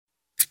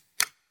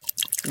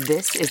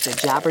This is the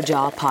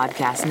Jabberjaw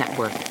Podcast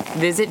Network.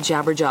 Visit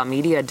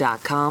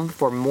jabberjawmedia.com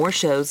for more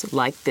shows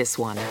like this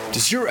one.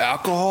 Does your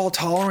alcohol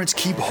tolerance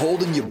keep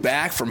holding you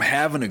back from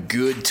having a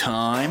good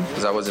time?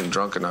 Because I wasn't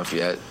drunk enough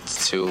yet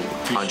to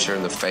punch her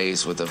in the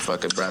face with the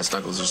fucking brass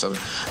knuckles or something.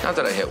 Not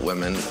that I hit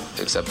women,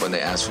 except when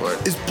they ask for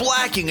it. Is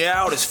blacking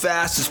out as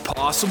fast as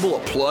possible a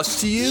plus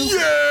to you?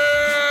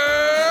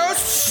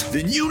 Yes!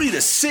 Then you need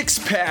a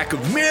six-pack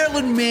of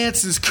Marilyn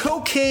Manson's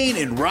Cocaine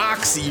and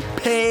Roxy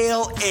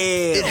Pale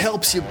Ale. It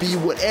helps you be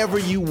whatever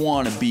you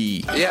want to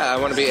be. Yeah, I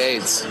want to be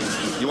AIDS.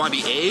 You want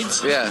to be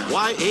AIDS? Yeah.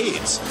 Why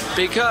AIDS?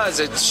 Because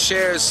it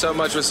shares so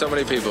much with so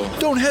many people.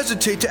 Don't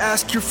hesitate to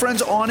ask your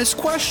friends honest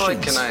questions.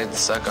 Like, can I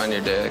suck on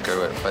your dick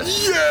or what?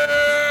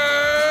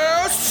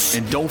 Yes!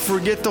 And don't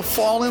forget to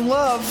fall in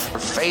love. Her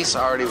face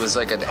already was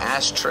like an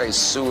ashtray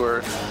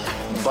sewer,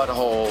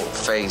 butthole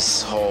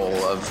face hole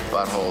of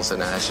buttholes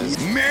and ashes.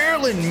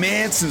 Marilyn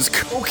Manson's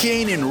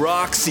Cocaine and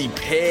Roxy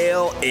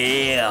Pale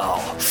Ale.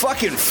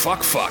 Fucking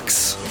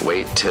fucks.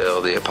 Wait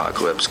till the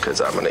apocalypse, because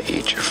I'm going to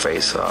eat your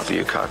face off,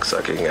 you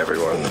cocksucking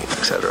everyone,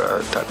 etc.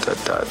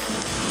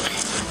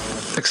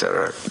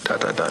 Etc. I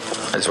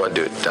just want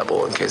to do it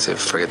double in case I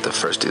forget the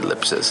first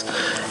ellipsis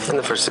and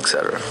the first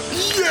etc.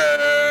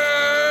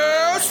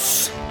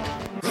 Yes!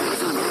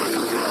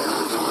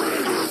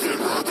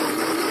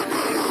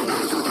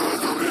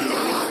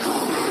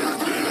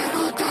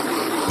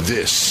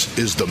 This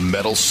is the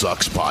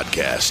MetalSucks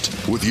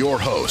podcast with your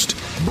host,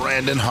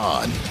 Brandon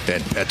Hahn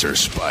and Petter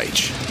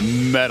Spych.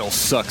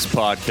 MetalSucks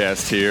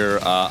podcast here.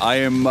 I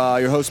am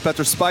your host,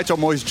 Petter Spych.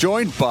 I'm always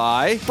joined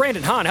by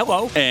Brandon Hahn,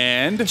 hello.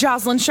 And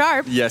Jocelyn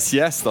Sharp.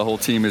 Yes, the whole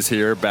team is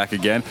here, back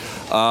again.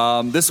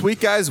 This week,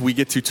 guys, we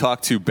get to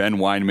talk to Ben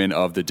Weinman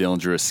of the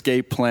Dillinger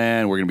Escape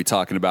Plan. We're going to be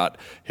talking about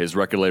his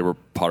record label,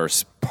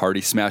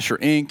 Party Smasher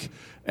Inc.,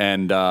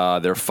 and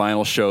their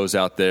final shows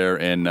out there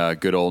in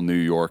good old New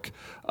York.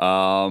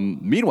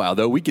 Meanwhile,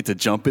 though, we get to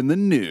jump in the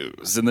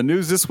news. In the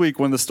news this week,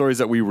 one of the stories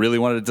that we really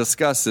wanted to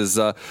discuss is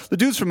the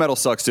dudes from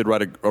MetalSucks did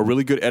write a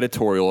really good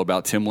editorial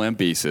about Tim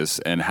Lambesis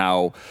and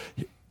how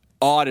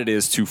odd it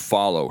is to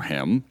follow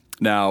him.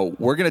 Now,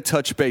 we're going to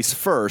touch base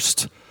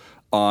first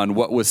on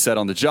what was said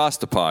on the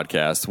Josta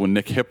podcast when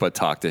Nick Hippa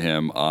talked to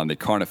him on the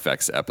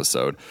Carnifex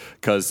episode,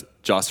 because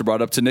Josta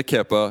brought up to Nick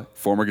Hippa,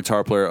 former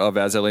guitar player of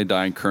As I Lay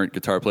Dying, current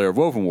guitar player of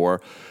Woven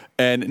War,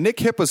 and Nick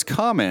Hippa's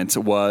comment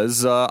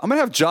was, I'm going to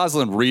have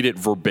Jocelyn read it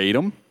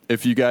verbatim,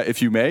 if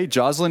you may.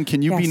 Jocelyn,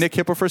 can you be Nick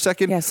Hippa for a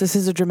second? Yes, this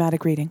is a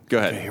dramatic reading. Go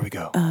ahead. Okay, here we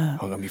go.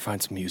 Hold on, let me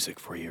find some music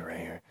for you right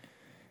here.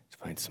 Let's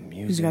find some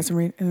music. You got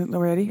some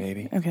already?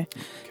 Maybe. Okay.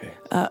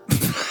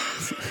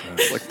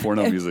 It's like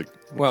porno music.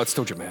 Well, it's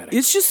still dramatic.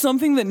 It's just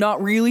something that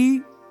not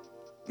really...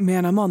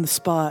 Man, I'm on the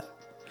spot.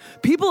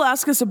 People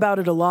ask us about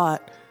it a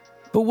lot,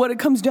 but what it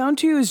comes down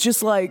to is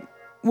just like,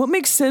 what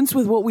makes sense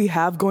with what we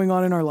have going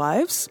on in our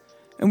lives?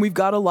 And we've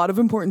got a lot of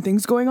important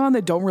things going on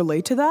that don't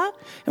relate to that,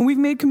 and we've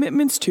made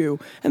commitments to,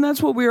 and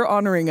that's what we are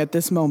honoring at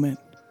this moment.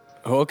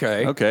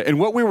 Okay. And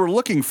what we were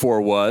looking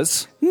for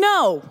was...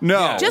 No.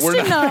 No. Just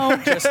a no.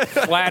 Just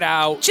flat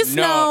out. Just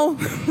no.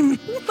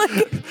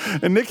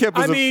 And Nick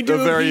Hippa's a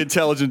very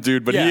intelligent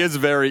dude, but Yeah.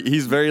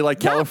 he's very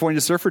like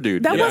California surfer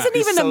dude. That wasn't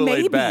He's even so a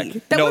laid maybe.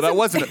 back.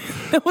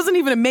 That wasn't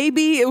even a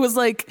maybe. It was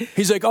like...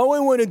 He's like, all I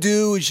want to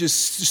do is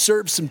just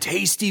surf some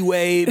tasty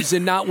waves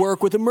and not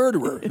work with a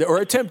murderer or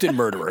attempted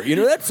murderer. You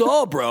know, that's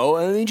all, bro.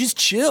 I mean, just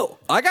chill.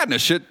 I got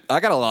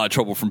a lot of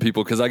trouble from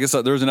people because I guess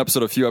there was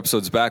a few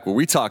episodes back where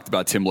we talked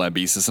about Tim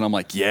Lambesis, and I'm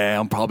like, yeah,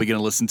 I'm probably going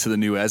to listen to the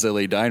new As I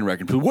Lay Dying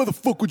record. People, why the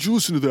fuck would you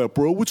listen to that,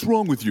 bro? What's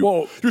wrong with you?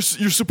 Well, you're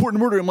supporting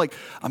murder. I'm like,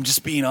 I'm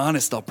just being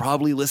honest. I'll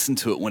probably listen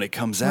to it when it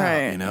comes out,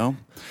 Right. you know?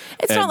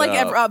 It's not like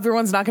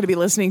everyone's not going to be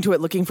listening to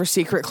it looking for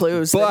secret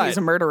clues that he's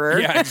a murderer.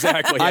 Yeah,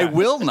 exactly. Yeah. I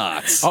will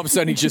not. All of a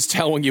sudden, he's just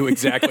telling you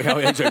exactly how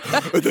he's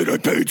like, and then I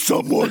paid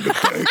someone to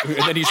pay.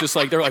 And then he's just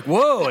like, they're like,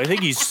 whoa, I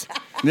think he's...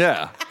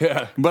 Yeah.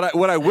 But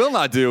what I will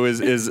not do is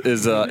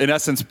in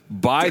essence,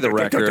 buy the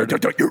record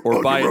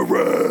or buy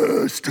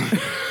arrest.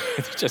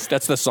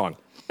 That's the song.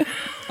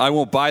 I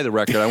won't buy the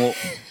record. I won't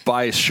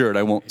buy a shirt.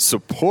 I won't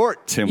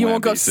support Tim Lambesis. You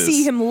won't go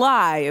see him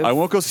live. I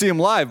won't go see him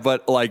live,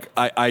 but like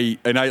I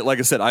like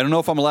I said, I don't know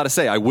if I'm allowed to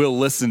say I will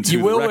listen to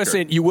the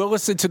record. You will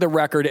listen to the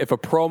record if a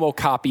promo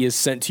copy is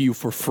sent to you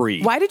for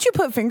free. Why did you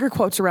put finger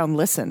quotes around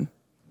listen?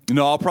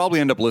 No, I'll probably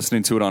end up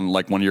listening to it on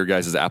like one of your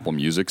guys' Apple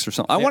Musics or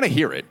something. I want to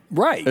hear it.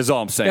 Right. Is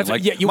all I'm saying.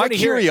 You my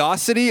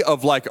curiosity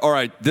of like, all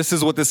right, this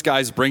is what this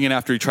guy's bringing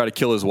after he tried to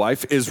kill his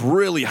wife is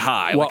really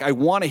high. Well, like I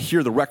want to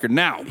hear the record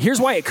now. Here's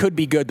why it could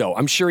be good though.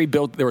 I'm sure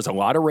there was a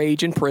lot of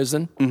rage in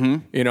prison,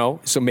 you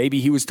know, so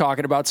maybe he was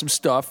talking about some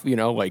stuff, you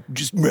know, like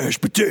just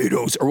mashed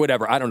potatoes or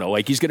whatever. I don't know.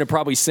 Like he's going to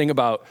probably sing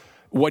about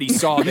what he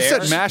saw You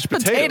there. said mashed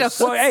potatoes.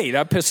 Well, hey,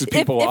 that pisses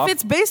people off. If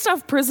it's based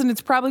off prison,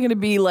 it's probably going to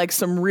be like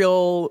some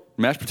real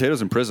Mashed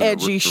potatoes in prison.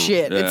 edgy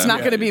shit. It's not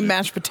going to be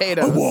mashed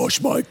potatoes. I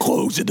wash my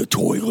clothes in the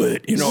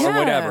toilet, you know, or Yeah.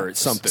 whatever. It's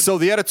something. So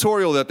the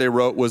editorial that they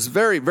wrote was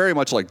very, very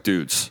much like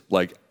dudes.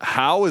 Like,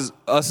 how is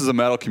us as a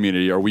metal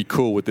community, are we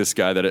cool with this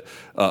guy that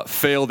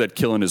failed at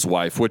killing his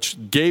wife, which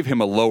gave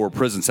him a lower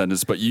prison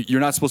sentence, but you're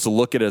not supposed to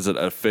look at it as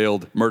a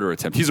failed murder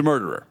attempt. He's a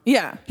murderer.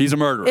 Yeah. He's a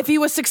murderer. If he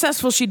was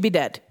successful, she'd be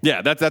dead.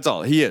 Yeah, that's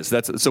all. He is.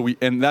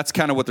 That's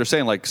kind of what they're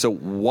saying. Like, so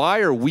why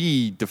are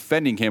we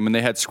defending him? And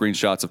they had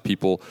screenshots of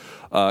people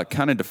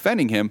kind of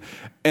defending him.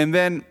 And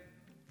then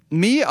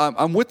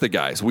I'm with the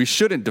guys. We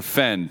shouldn't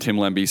defend Tim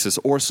Lambesis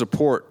or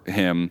support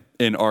him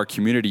in our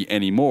community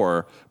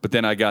anymore. But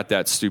then I got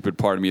that stupid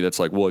part of me that's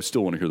like, well, I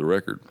still want to hear the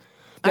record.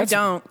 I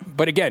don't.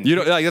 But again,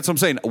 that's what I'm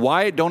saying.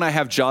 Why don't I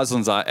have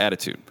Jocelyn's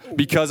attitude?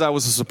 Because I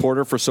was a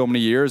supporter for so many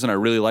years, and I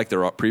really like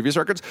their previous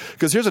records.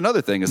 Because here's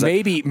another thing: is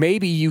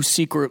maybe you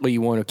secretly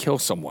want to kill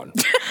someone.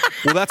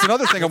 Well, that's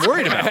another thing I'm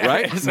worried about,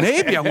 right?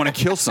 Maybe I want to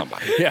kill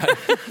somebody. Yeah.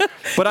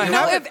 But I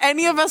have. If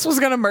any of us was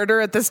going to murder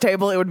at this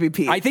table, it would be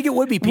Pete. I think it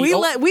would be Pete.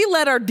 We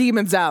let our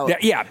demons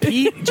out. Yeah,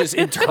 Pete just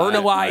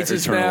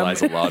internalizes them.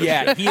 internalize a lot of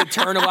shit. He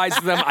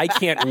internalizes them. I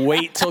can't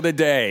wait till the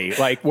day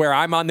where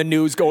I'm on the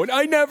news going,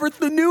 I never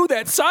knew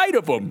that side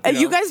of him.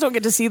 You guys don't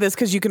get to see this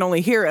because you can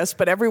only hear us,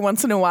 but every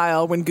once in a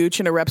while when Gooch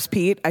interrupts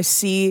Pete, I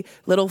see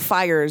little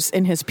fires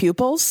in his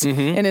pupils,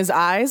 in his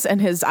eyes, and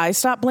his eyes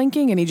stop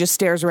blinking, and he just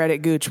stares right at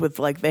Gooch with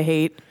like the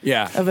hate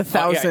of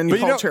 1,000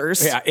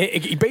 cultures.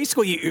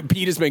 Basically,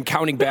 Pete has been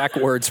counting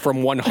backwards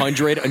from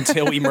 100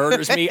 until he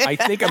murders me. I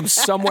think I'm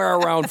somewhere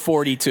around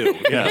 42.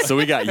 Yeah, so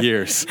we got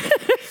years.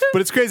 But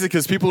it's crazy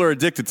because people are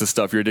addicted to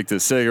stuff. You're addicted to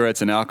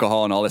cigarettes and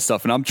alcohol and all this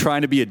stuff. And I'm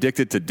trying to be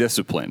addicted to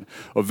discipline.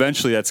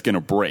 Eventually, that's going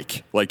to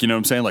break. Like, you know what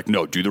I'm saying? Like,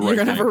 no, do the right thing.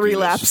 You're going to have a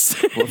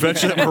relapse. Well,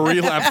 eventually, I'm going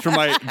to relapse from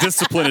my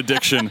discipline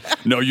addiction.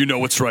 No, you know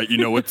what's right. You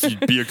know what?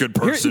 Be a good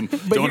person.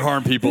 Don't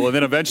harm people. And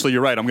then eventually,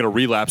 you're right. I'm going to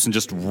relapse and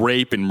just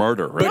rape and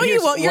murder. Right? No,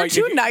 you won't. You're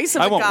too nice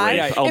of a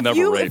guy. Rape. I'll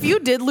never rape. If you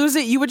did lose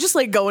it, you would just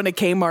like go into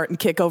Kmart and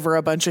kick over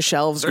a bunch of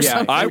shelves or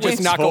something. I would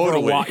just knock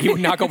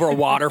over a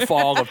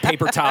waterfall of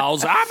paper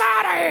towels. I'm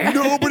out of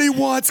here. Nobody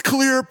wants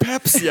clear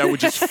Pepsi. I would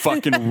just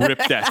fucking rip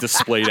that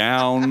display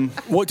down.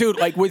 Well, dude,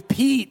 like with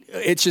Pete,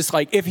 it's just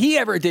like if he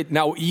ever did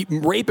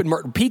rape and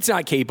murder. Pete's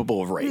not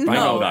capable of rape. No, I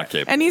know not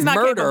capable. And he's not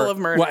capable of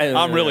murder. Well,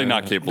 I'm really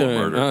not capable of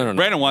murder.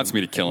 Brandon wants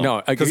me to kill him.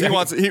 No, because he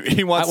wants.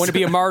 I want to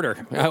be a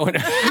martyr. I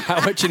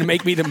want you to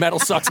make me the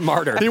MetalSucks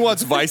martyr. He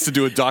wants Vice to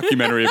do a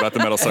documentary about the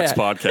MetalSucks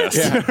podcast.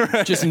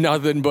 Yeah. Just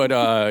nothing but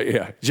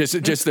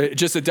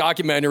just a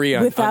documentary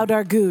without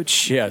our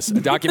Gooch. Yes,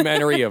 a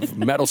documentary of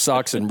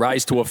MetalSucks and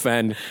Rise to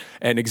Offend,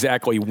 and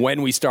exactly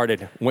when we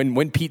started,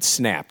 when Pete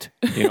snapped.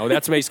 You know,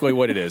 that's basically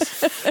what it is.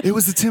 It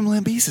was the Tim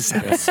Lambesis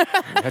episode.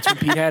 That's when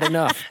Pete had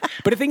enough.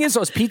 But the thing is,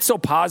 Pete's so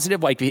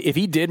positive. Like, if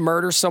he did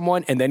murder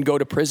someone and then go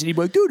to prison, he'd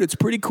be like, "Dude, it's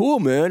pretty cool,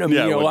 man." I mean,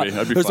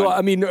 That'd be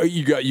fine.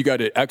 You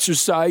got an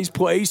exercise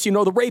place. You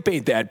know, the rape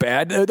ain't that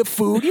bad. The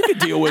food, you could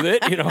deal with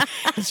it. You know,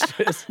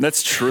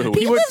 that's true.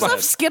 He lives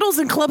off Skittles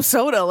and club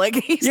soda. Like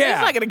he's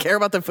not going to care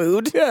about the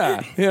food.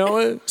 Yeah, you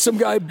know, some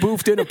guy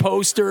boofed in a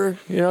poster.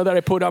 You know, that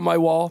I put on my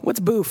wall. What's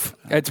boof?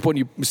 It's when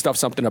you stuff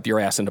something up your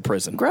ass into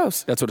prison.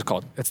 Gross. That's what it's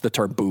called. That's the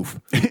term boof.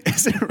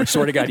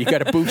 Swear to God, you got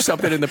to boof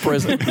something in the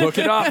prison. Look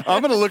it up.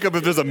 I'm going to look up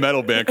if there's a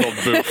metal band called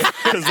Boof.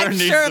 Because there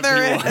needs to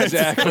be one.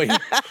 Exactly.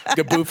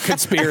 The Boof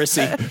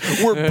conspiracy.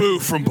 We're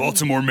Boof from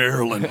Baltimore,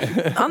 Maryland.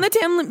 On the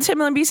Tim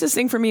Lambesis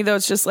thing for me, though,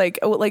 it's just like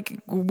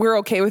we're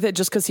okay with it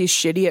just because he's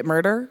shitty at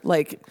murder.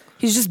 Like,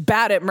 he's just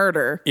bad at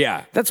murder.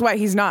 Yeah. That's why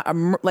he's not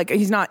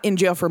he's not in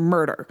jail for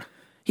murder.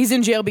 He's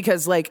in jail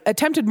because like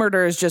attempted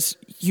murder is just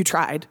you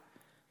tried.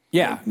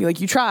 Yeah. Like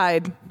you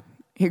tried,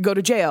 you go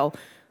to jail.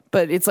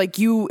 But it's like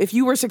if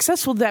you were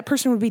successful, that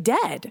person would be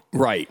dead.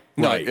 Right.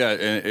 Right.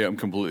 Yeah, I'm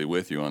completely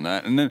with you on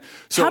that. And then,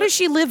 so how does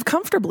she live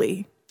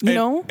comfortably? You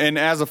know. And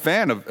as a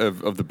fan of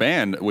the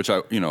band, which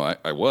I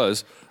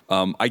was,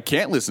 I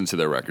can't listen to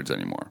their records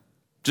anymore.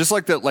 Just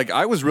like that, like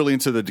I was really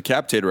into the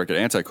Decapitated record,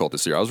 Anti-Cult,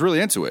 this year. I was really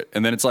into it,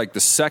 and then it's like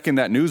the second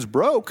that news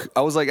broke,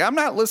 I was like, I'm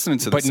not listening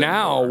to this. But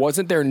now, anymore.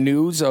 Wasn't there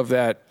news of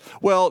that?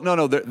 Well,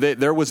 no.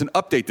 There was an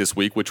update this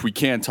week, which we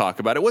can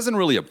talk about. It wasn't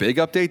really a big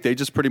update. They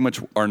just pretty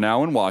much are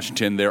now in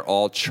Washington. They're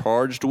all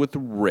charged with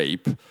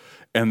rape,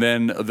 and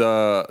then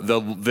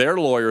their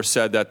lawyer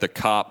said that the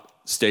cop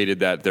stated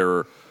that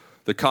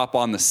the cop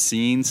on the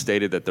scene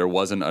stated that there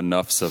wasn't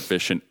enough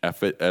sufficient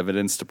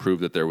evidence to prove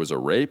that there was a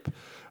rape.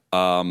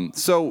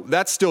 So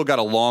that's still got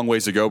a long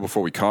ways to go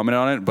before we comment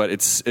on it, but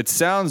it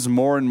sounds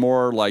more and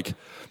more like,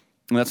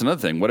 and that's another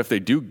thing. What if they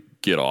do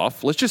get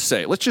off? Let's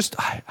just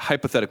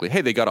hypothetically, hey,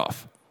 they got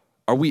off.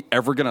 are we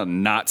ever going to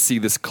not see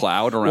this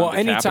cloud around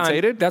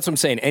decapitated? That's what I'm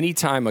saying.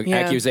 Anytime an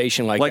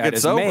accusation like that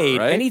is made,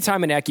 right?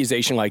 Anytime an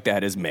accusation like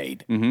that is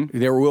made,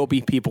 there will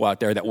be people out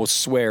there that will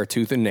swear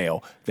tooth and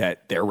nail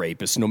that they're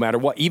rapists, no matter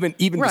what, even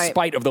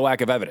despite of the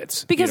lack of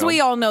evidence. Because we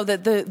all know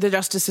that the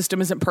justice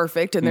system isn't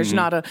perfect, and there's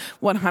not a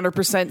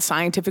 100%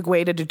 scientific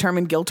way to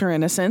determine guilt or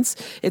innocence.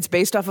 It's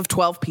based off of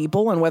 12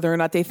 people and whether or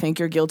not they think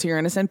you're guilty or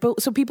innocent.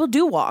 But so people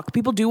do walk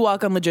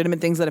on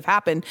legitimate things that have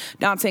happened.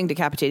 Not saying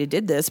Decapitated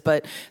did this,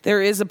 but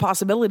there is a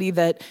possibility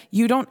that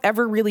you don't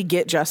ever really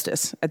get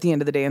justice at the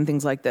end of the day in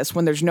things like this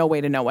when there's no way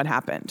to know what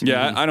happened.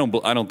 Yeah, I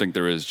don't think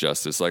there is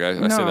justice. Like I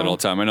say that all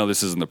the time. I know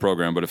this isn't the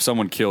program, but if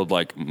someone killed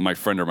like my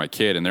friend or my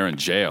kid and they're in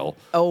jail,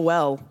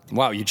 wow,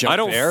 you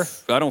jumped there.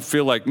 I don't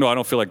feel like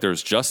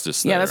there's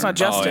justice there. Yeah, that's not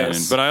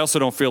justice. But I also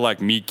don't feel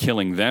like me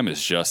killing them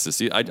is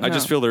justice. I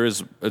just feel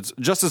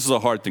justice is a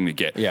hard thing to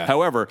get. Yeah.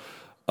 However,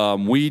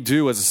 we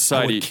do as a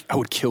society. I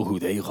would kill who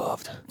they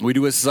loved. We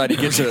do as a society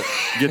get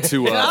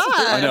to.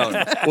 I know.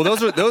 Well,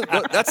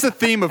 that's the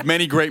theme of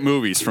many great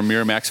movies from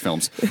Miramax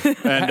Films.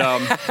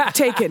 And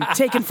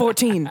Taken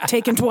 14,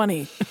 Taken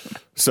 20.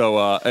 So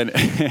and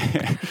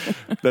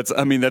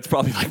that's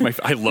probably like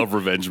I love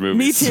revenge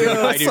movies. Me too.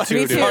 I do too.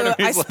 Me too.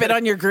 I Spit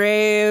on Your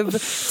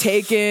Grave,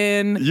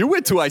 Taken. You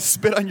went to I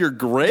Spit on Your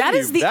Grave. That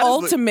is the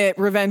ultimate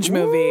revenge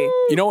movie.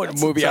 You know what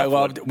movie I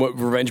loved? What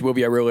revenge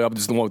movie I really loved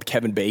is the one with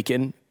Kevin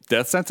Bacon.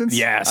 Death Sentence?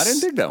 Yes. I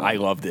didn't dig that one. I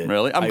loved it.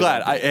 Really? I'm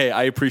glad.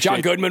 I appreciate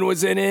John Goodman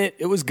was in it.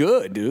 It was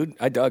good, dude.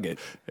 I dug it.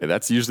 Yeah,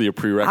 that's usually a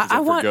prerequisite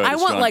for good. I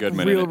want John like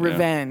Goodman real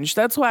revenge.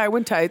 That's why I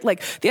went to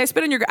the I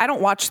Spit on Your Grave. I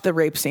don't watch the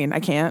rape scene. I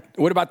can't.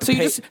 What about I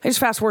just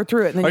fast forward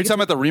through it. And then Are you talking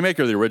about the remake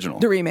or the original?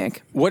 The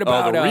remake. What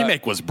about the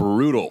remake was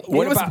brutal.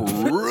 What was about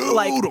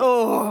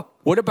brutal?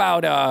 What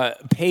about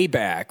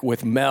Payback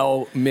with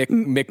Mel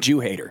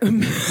McJewhater?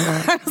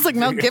 I was like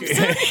Mel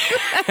Gibson.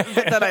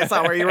 Then I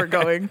saw where you were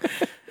going.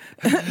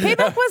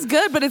 Payback was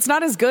good, but it's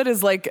not as good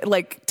as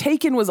like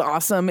Taken was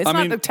awesome. It's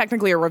not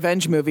technically a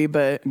revenge movie,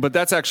 but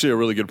that's actually a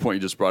really good point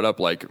you just brought up.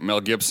 Like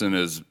Mel Gibson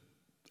is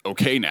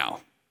okay now.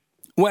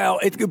 Well,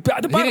 he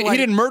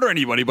didn't murder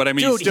anybody, but I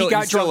mean, dude,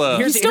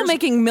 he's still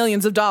making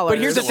millions of dollars. But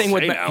here's the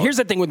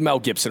thing with Mel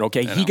Gibson.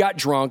 Okay, he got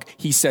drunk.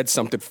 He said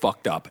something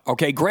fucked up.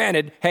 Okay,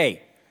 granted,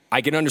 hey,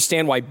 I can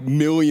understand why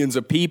millions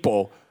of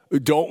people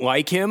don't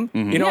like him.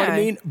 You know what I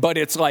mean? But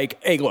it's like,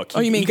 hey, look.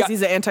 You mean because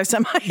he's an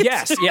anti-Semite?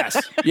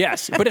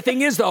 Yes. But the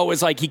thing is, though,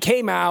 is like he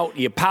came out,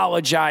 he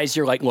apologized.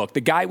 You're like, look,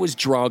 the guy was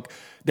drunk.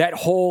 That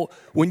whole,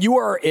 when you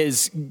are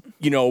as,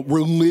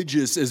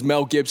 religious as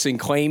Mel Gibson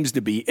claims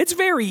to be, it's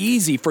very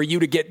easy for you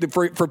to get,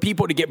 for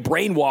people to get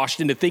brainwashed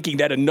into thinking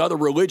that another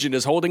religion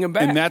is holding him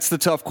back. And that's the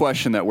tough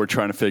question that we're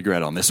trying to figure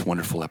out on this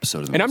wonderful episode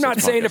of the And I'm not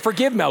saying to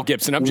forgive Mel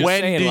Gibson. I'm just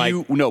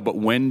saying but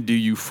when do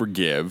you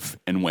forgive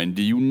and when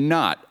do you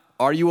not?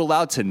 Are you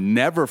allowed to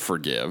never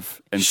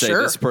forgive and say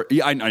this?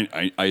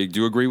 I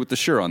do agree with the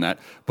sure on that.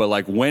 But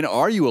like, when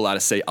are you allowed to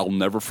say, I'll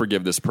never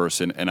forgive this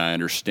person and I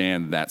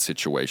understand that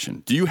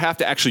situation? Do you have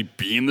to actually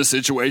be in the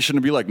situation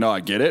to be like, no, I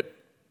get it?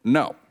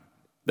 No.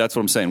 That's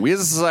what I'm saying. We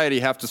as a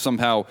society have to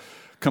somehow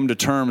come to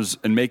terms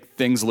and make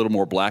things a little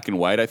more black and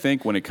white, I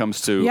think, when it comes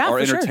to our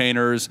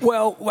entertainers. Sure.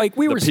 Well, like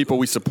the people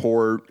we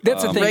support.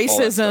 That's the thing.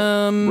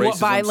 Racism,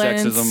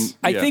 violence. Sexism.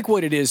 I think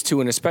what it is,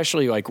 too, and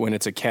especially like when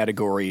it's a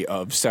category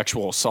of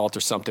sexual assault or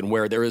something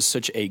where there is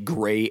such a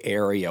gray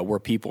area where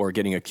people are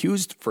getting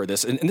accused for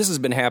this. And this has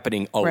been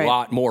happening a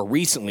lot more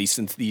recently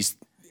since these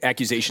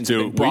accusations have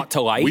been brought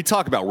to light. We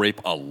talk about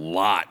rape a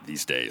lot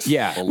these days.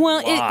 Yeah.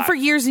 For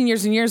years and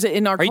years and years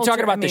in our culture. Are you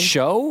talking about the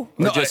show?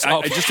 No,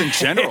 just in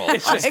general.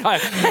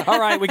 All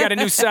right, we got a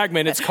new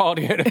segment. It's called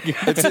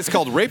it's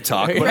called Rape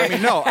Talk. But I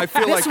mean, no, I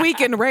feel this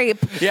week in rape.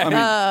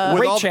 Yeah.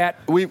 Rape chat.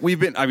 We've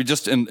been,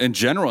 just in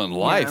general in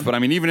life, but I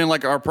mean, even in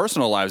like our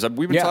personal lives,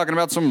 we've been talking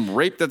about some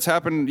rape that's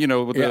happened, in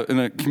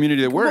the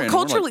community that we're in.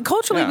 Culturally,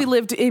 we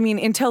lived,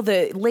 until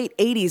the late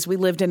 80s, we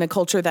lived in a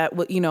culture that,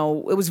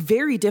 it was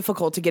very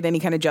difficult to get any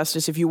kind of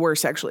justice if you were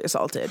sexually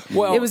assaulted.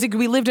 Well,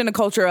 we lived in a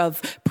culture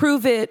of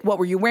prove it, what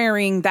were you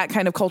wearing, that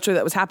kind of culture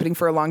that was happening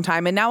for a long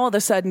time. And now all of a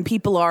sudden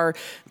people are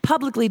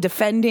publicly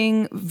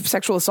defending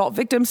sexual assault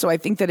victims. So I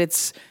think that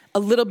it's a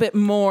little bit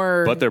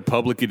more. But they're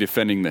publicly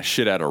defending the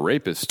shit out of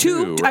rapists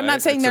too. Right? I'm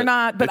not saying they're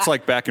not, but it's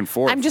like back and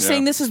forth. I'm just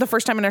saying this is the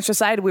first time in our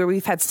society where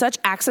we've had such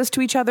access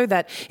to each other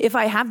that if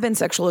I have been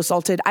sexually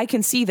assaulted, I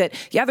can see that,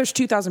 there's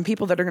 2,000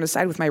 people that are going to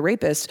side with my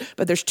rapist,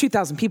 but there's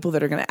 2,000 people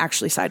that are going to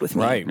actually side with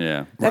me. Right.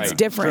 Yeah. That's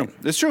different.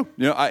 It's true.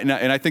 And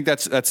I think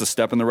that's a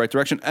step in the right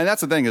direction. And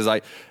that's the thing is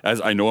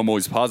as I know I'm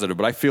always positive,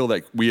 but I feel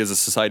that we as a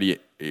society,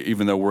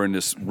 even though we're in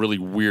this really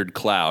weird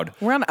cloud,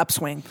 we're on an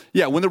upswing.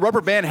 Yeah, when the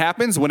rubber band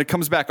happens, when it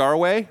comes back our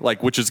way,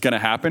 which is going to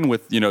happen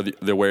with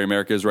the way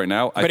America is right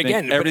now, I think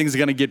everything's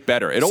going to get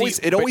better. It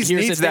always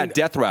needs that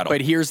death rattle.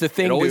 But here's the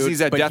thing, it always needs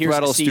that death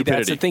rattle of stupidity.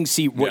 That's the thing.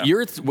 See, what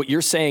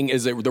you're saying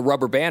is that the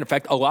rubber band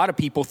effect. A lot of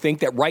people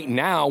think that right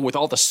now, with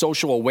all the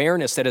social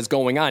awareness that is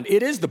going on,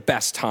 it is the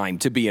best time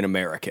to be an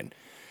American.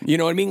 You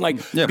know what I mean? Like,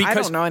 Yeah. I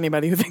don't know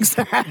anybody who thinks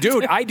that.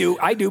 dude, I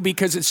do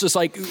because it's just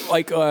like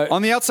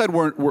on the outside,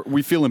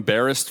 we feel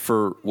embarrassed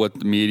for what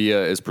the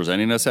media is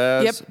presenting us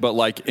as. Yep. But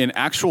like in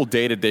actual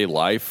day-to-day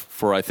life,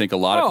 for I think a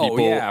lot of people,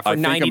 for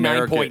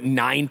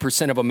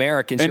 99.9% of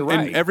Americans, you're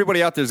right. And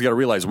everybody out there's got to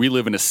realize we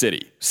live in a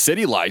city.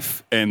 City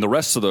life and the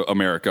rest of the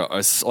America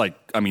is like,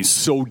 I mean,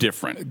 so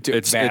different.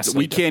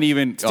 We can't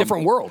even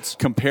different worlds.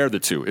 Compare the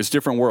two. It's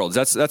different worlds.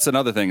 That's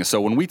another thing.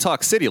 So when we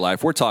talk city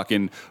life, we're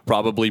talking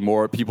probably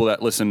more people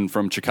that listen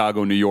from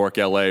Chicago, New York,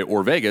 LA,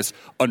 or Vegas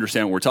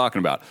understand what we're talking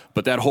about.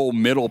 But that whole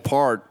middle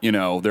part, you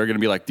know, they're going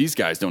to be like, these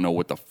guys don't know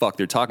what the fuck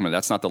they're talking about.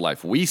 That's not the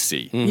life we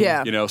see.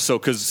 Yeah. You know, so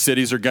because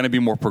cities are going to be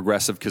more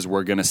progressive because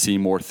we're going to see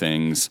more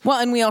things. Well,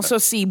 and we also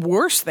see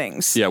worse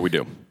things. Yeah, we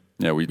do.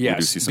 Yeah, we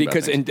do see some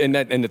because bad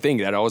things. and the thing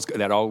that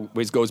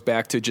always goes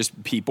back to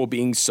just people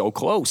being so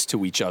close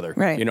to each other.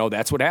 Right. You know,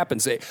 that's what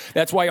happens.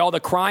 That's why all the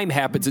crime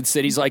happens in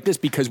cities like this,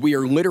 because we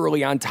are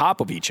literally on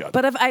top of each other.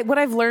 But what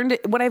I've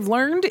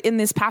learned in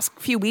this past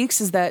few weeks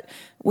is that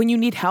when you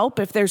need help,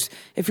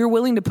 if you're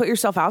willing to put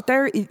yourself out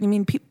there, I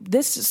mean,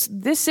 this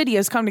city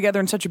has come together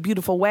in such a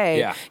beautiful way.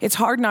 Yeah. It's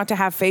hard not to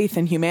have faith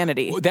in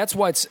humanity. That's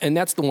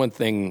the one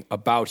thing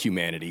about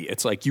humanity.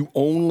 It's like you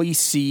only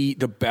see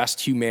the best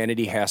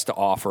humanity has to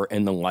offer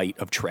in the light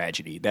of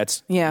tragedy.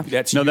 That's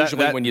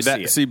usually when you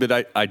see it. See,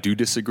 but I do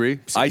disagree.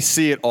 I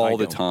see it all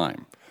the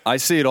time. I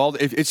see it all.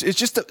 It's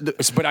just,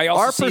 but I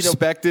also our see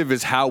perspective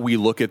is how we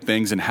look at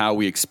things and how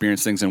we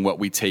experience things and what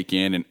we take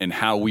in and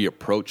how we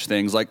approach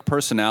things, like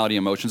personality,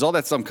 emotions, all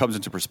that stuff comes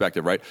into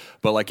perspective, right?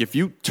 But like if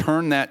you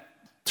turn that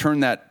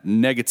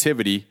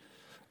negativity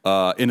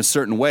in a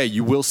certain way,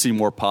 you will see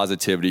more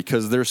positivity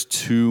because there's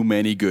too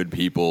many good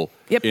people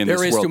in this world.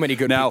 There is too many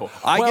good people.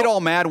 Now, I get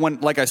all mad when,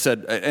 like I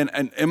said,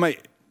 and my...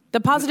 The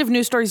positive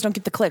news stories don't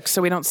get the clicks,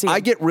 so we don't see them. I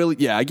get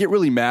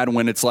really mad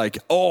when it's like,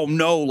 oh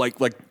no, like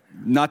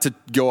not to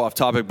go off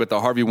topic, but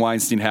the Harvey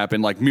Weinstein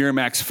happened. Like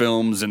Miramax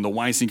Films and the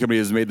Weinstein Company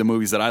has made the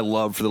movies that I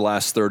love for the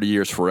last 30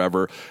 years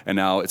forever. And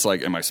now it's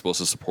like, am I supposed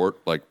to support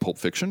like Pulp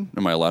Fiction?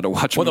 Am I allowed to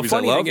watch movies I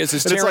love? Well, the funny thing is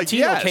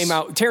Tarantino came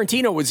out.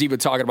 Tarantino was even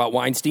talking about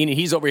Weinstein, and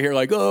he's over here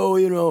like, oh,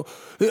 you know,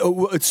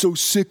 it's so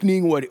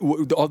sickening. What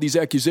all these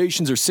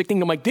accusations are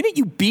sickening. I'm like, didn't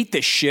you beat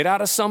the shit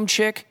out of some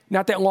chick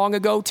not that long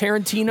ago,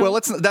 Tarantino? Well,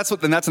 that's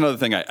another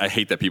thing I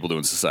hate that people do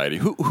in society.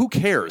 Who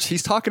cares?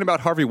 He's talking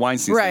about Harvey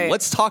Weinstein's thing.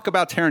 Let's talk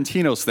about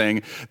Tarantino's thing.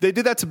 They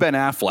did that to Ben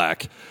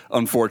Affleck,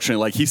 unfortunately.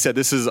 Like he said,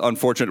 this is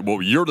unfortunate.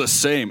 Well, you're the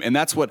same. And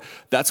that's what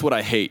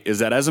I hate, is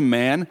that as a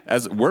man,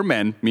 as we're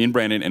men, me and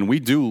Brandon, and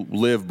we do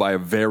live by a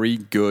very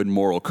good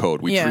moral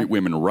code. We treat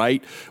women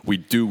right. We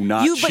do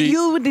not cheat. But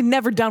you would have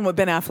never done what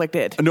Ben Affleck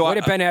did. No, what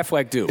did Ben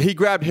Affleck do? He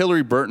grabbed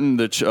Hillary Burton,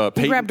 he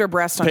grabbed her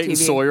breast on Peyton TV.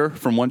 Sawyer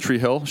from One Tree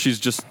Hill.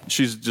 She's just an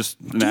do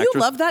actress. You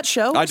love that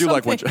show? I do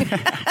like One Tree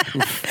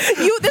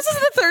This is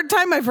the third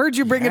time I've heard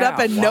you bring it up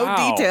and no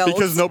details.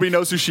 Because nobody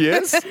knows who she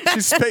is.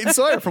 She's Peyton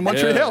Sawyer from One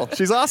Tree Hill.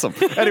 She's awesome.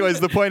 Anyways,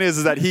 the point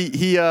is that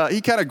he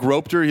kind of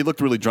groped her. He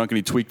looked really drunk and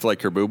he tweaked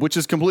like her boob, which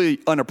is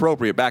completely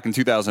inappropriate back in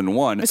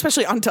 2001.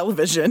 Especially on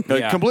television.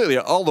 Completely,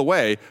 all the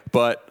way.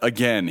 But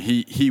again,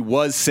 he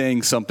was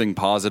saying something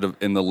positive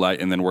in the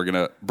light, and then we're going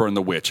to burn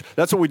the witch.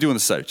 That's what we do in the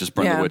site. Just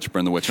burn the witch,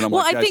 burn the witch. And I'm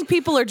well, like, I think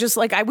people are just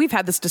like, we've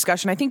had this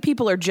discussion. I think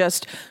people are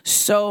just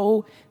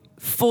so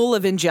full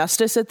of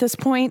injustice at this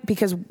point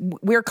because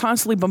we're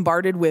constantly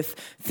bombarded with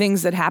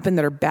things that happen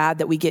that are bad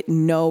that we get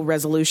no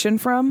resolution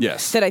from.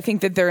 Yes. That I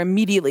think that they're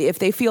immediately, if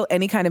they feel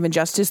any kind of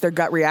injustice, their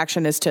gut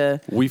reaction is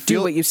to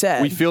do what you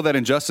said. We feel that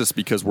injustice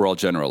because we're all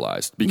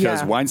generalized.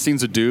 Because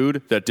Weinstein's a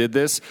dude that did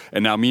this,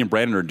 and now me and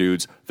Brandon are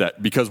dudes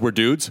that, because we're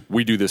dudes,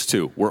 we do this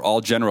too. We're all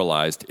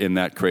generalized in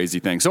that crazy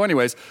thing. So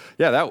anyways,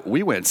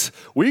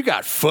 we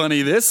got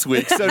funny this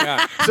week.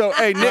 So,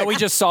 hey, Nick. We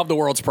just solved the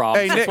world's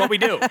problems. Hey, That's what we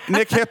do.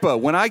 Nick Hippa,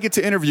 when I get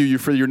to interview you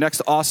for your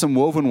next awesome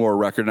Woven War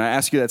record, and I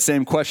ask you that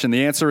same question,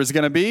 the answer is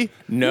going to be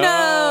no.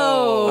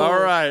 All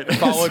right.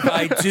 Followed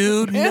by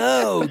dude,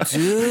 no,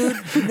 dude,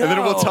 no. And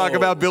then we'll talk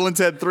about Bill and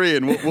Ted 3,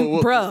 and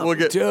we'll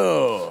get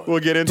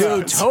into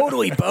it.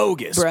 Totally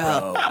bogus,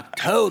 bro.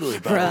 Totally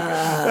bogus.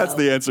 That's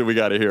the answer we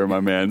got to hear, my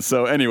man.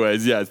 So,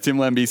 anyways, Tim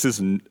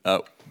Lambesis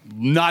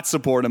not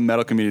supporting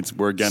metal comedians.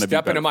 We're going to be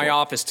step into my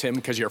office, Tim,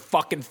 because you're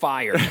fucking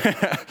fired.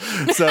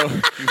 So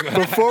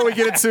before we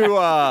get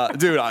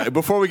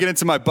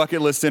into my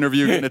bucket list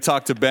interview, getting to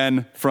talk to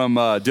Ben from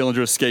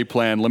Dillinger Escape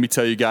Plan, let me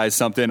tell you guys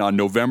something. On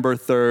November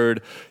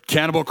 3rd,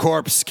 Cannibal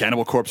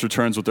Corpse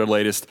returns with their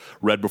latest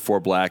Red Before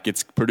Black.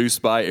 It's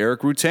produced by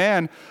Eric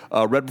Rutan.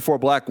 Red Before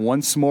Black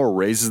once more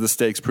raises the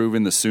stakes,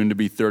 proving the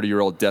soon-to-be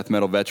 30-year-old death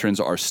metal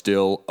veterans are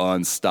still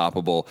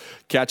unstoppable.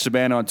 Catch the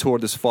band on tour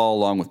this fall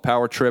along with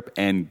Power Trip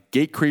and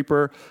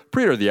Gatecreeper.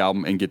 Pre-order the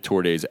album and get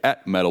tour days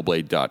at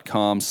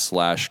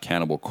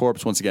metalblade.com/Cannibal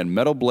Corpse. Once again,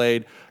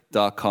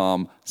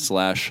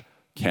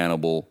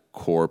 metalblade.com/Cannibal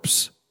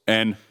Corpse.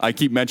 And I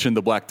keep mentioning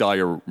the Black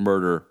Dahlia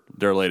Murder,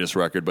 their latest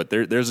record, but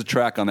there's a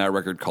track on that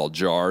record called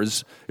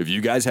Jars. If you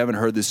guys haven't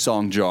heard this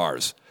song,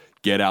 Jars,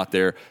 get out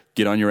there,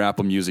 get on your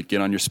Apple Music, get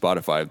on your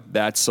Spotify.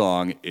 That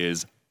song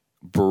is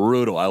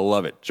brutal. I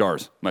love it.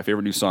 Jars, my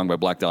favorite new song by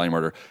Black Dahlia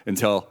Murder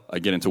until I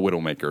get into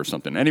Widowmaker or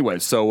something. Anyway,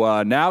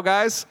 so now,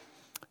 guys,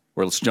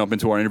 let's jump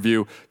into our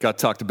interview. Got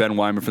to talk to Ben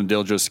Weinman from the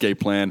Dillinger Escape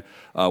Plan,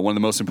 one of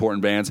the most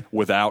important bands,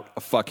 without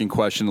a fucking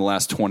question, in the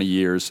last 20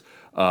 years,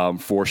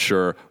 for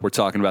sure. We're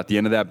talking about the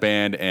end of that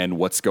band and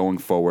what's going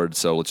forward,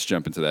 so let's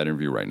jump into that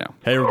interview right now.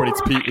 Hey, everybody,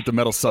 it's Pete with the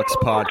MetalSucks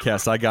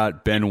podcast. I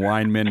got Ben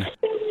Weinman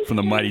from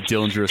the mighty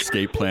Dillinger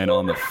Escape Plan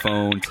on the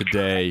phone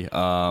today.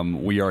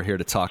 We are here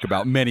to talk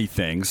about many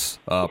things.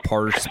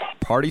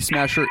 Party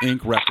Smasher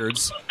Inc.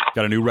 Records.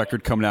 Got a new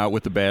record coming out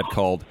with the band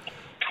called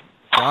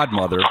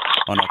Godmother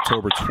on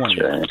October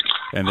 20th.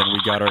 And then we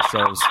got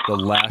ourselves the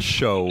last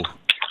show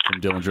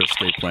from Dillinger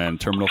Escape Plan,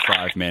 Terminal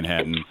 5,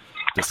 Manhattan,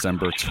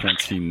 December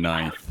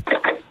 29th.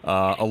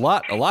 A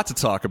lot to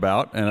talk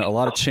about, and a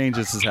lot of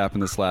changes has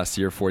happened this last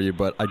year for you,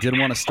 but I did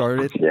want to start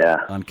it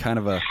on kind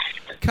of a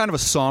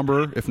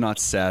somber, if not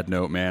sad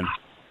note, man.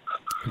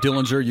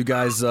 Dillinger, you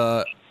guys,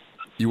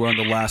 you were on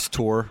the last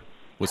tour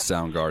with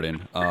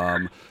Soundgarden.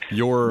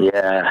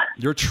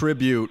 Your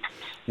tribute,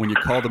 when you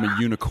called them a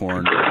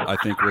unicorn, I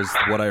think was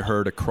what I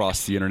heard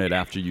across the internet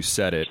after you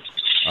said it,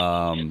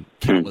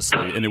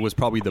 countlessly, and it was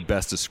probably the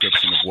best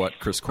description of what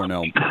Chris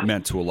Cornell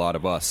meant to a lot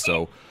of us.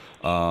 So,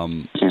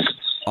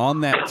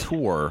 on that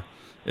tour,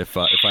 if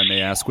I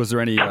may ask, was there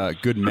any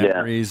good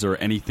memories or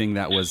anything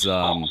that was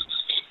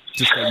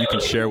just that you can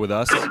share with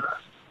us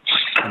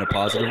in a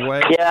positive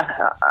way?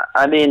 Yeah,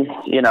 I mean,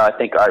 I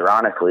think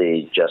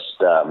ironically,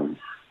 just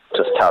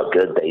how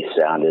good they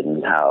sounded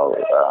and how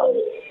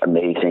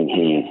amazing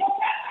he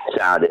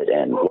sounded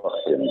and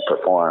looked and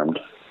performed.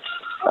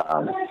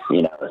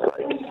 It's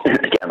like,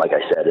 again, like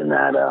I said in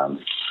that,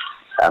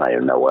 I don't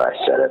even know where I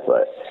said it,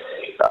 but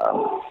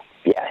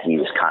he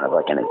was kind of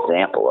like an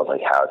example of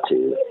like how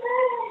to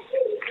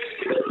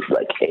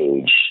like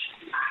age,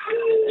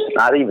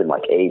 not even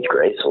like age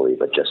gracefully,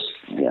 but just,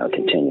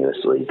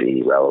 continuously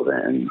be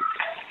relevant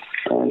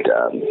and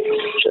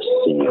just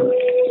seem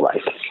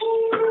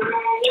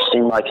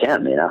like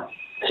him,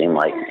 seem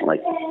like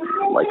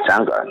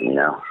Soundgarden,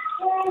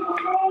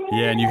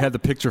 Yeah, and you had the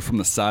picture from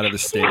the side of the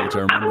stage. I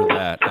remember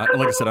that.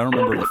 Like I said, I don't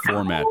remember the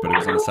format, but it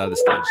was on the side of the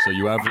stage. So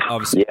you have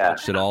obviously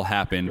watched it all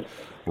happen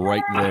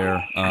right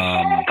there.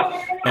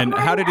 And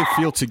how did it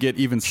feel to get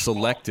even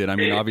selected? I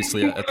mean,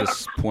 obviously at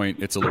this point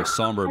it's a little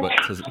somber, but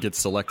to get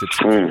selected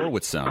to tour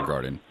with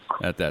Soundgarden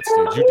at that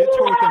stage. You did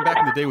tour with them back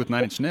in the day with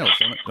Nine Inch Nails.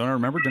 Don't I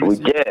remember? We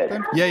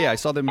did. Yeah, I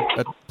saw them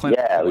at Planet.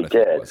 Yeah, we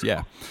did.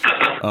 Yeah.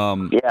 I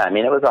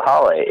mean, it was a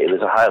highlight.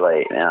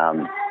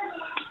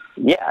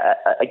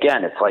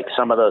 Again, it's like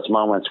some of those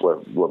moments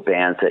were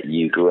bands that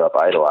you grew up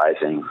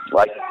idolizing,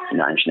 like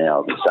Nine Inch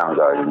Nails and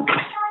Soundgarden,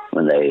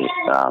 when they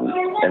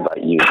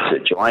invite you to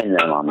join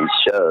them on these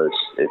shows.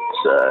 It's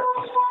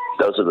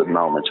those are the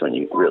moments when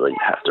you really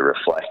have to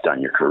reflect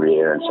on your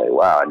career and say,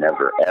 wow, I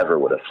never, ever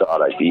would have thought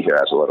I'd be here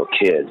as a little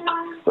kid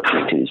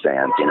listening to these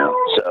bands,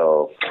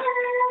 So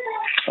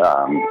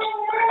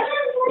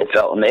it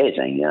felt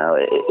amazing,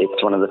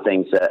 It's one of the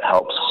things that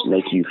helps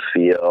make you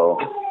feel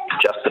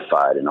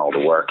justified in all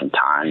the work and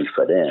time you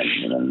put in.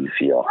 You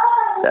feel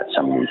that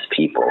some of these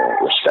people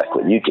respect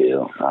what you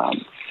do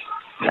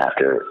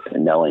after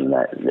knowing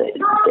that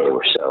they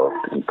were so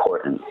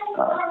important,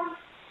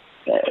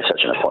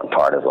 such an important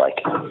part of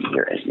like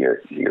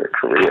your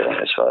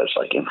career as far as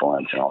like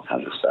influence and all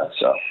kinds of stuff.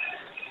 So.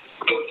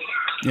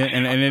 Yeah,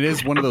 and it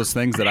is one of those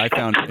things that I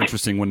found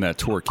interesting when that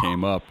tour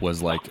came up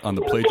was like on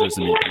the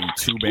Plagiarism EP,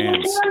 2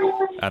 bands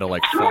out of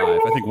like 5.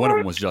 I think one of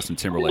them was Justin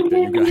Timberlake that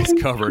you guys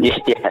covered.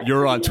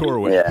 You're on tour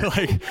with. Yeah.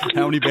 Like,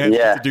 how many bands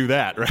get to do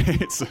that,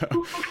 right? So,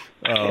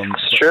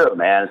 it's true,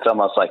 man. It's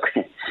almost like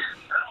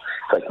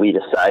we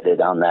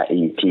decided on that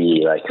EP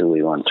like who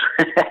we want.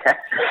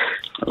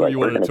 Like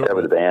we're going to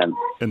cover the band.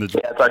 It's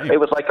like it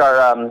was like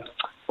our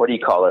what do you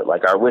call it?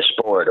 Like our wish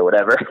board or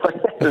whatever.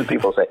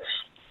 People say.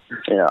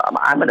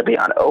 I'm going to be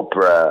on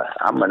Oprah.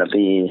 I'm going to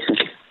be.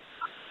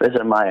 These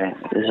are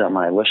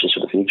my wishes for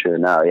the future.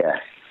 No,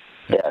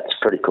 it's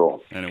pretty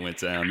cool. And it went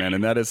down, man.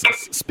 And that is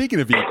speaking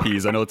of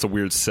EPs. I know it's a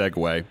weird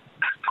segue.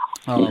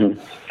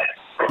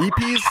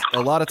 EPs.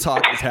 A lot of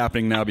talk is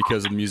happening now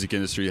because of the music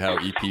industry. How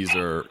EPs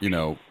are,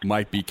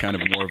 might be kind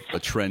of more of a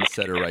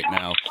trendsetter right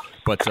now.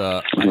 But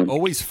I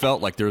always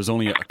felt like there was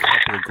only a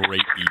couple of great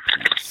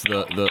EPs.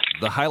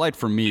 The highlight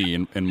for me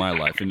in my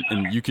life, and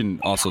you can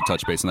also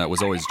touch base on that,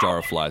 was always Jar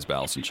of Flies by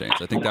Alice in Chains.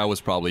 I think that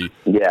was probably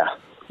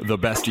the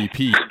best EP.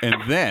 And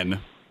then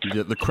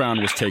the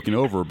crown was taken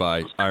over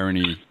by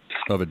Irony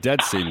of a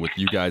Dead Scene with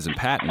you guys and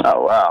Patton.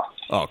 Oh, wow.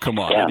 Oh, come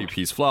on. That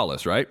EP's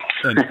flawless, right?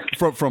 And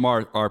from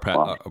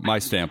my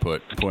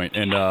standpoint.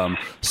 And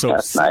so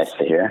that's nice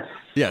to hear.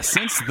 Yeah,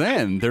 since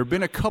then, there have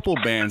been a couple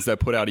bands that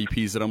put out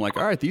EPs that I'm like,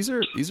 all right, these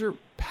are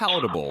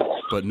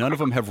palatable, but none of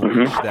them have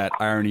reached that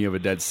Irony of a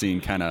Dead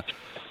Scene kind of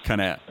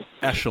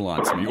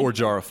echelon to me, or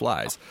Jar of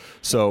Flies.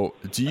 So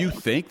do you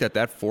think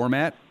that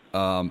format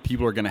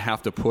people are going to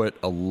have to put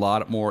a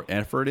lot more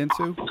effort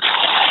into?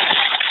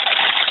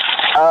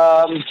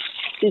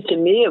 See, to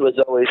me, it was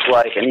always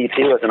like an EP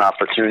was an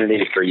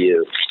opportunity for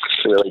you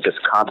to really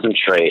just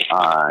concentrate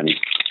on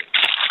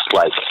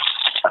like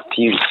a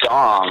few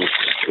songs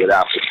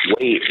without the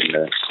weight and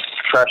the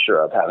pressure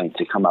of having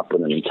to come up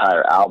with an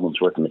entire album's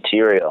worth of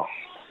material.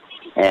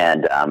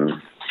 And,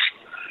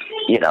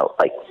 you know,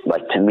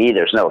 like to me,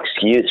 there's no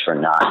excuse for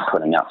not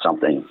putting out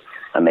something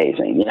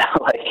amazing, you know,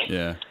 like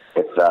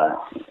if,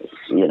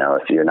 you know,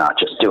 if you're not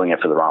just doing it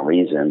for the wrong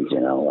reasons, you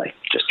know, like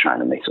just trying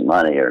to make some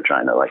money or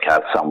trying to like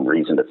have some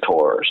reason to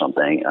tour or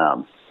something.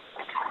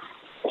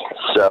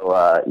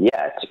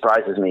 Yeah, it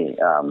surprises me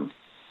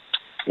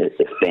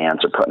if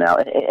bands are putting out.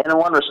 And in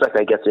one respect,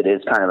 I guess it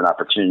is kind of an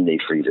opportunity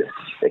for you to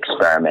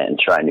experiment and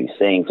try new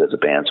things as a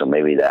band. So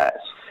maybe that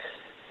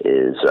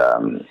is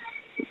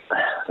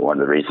one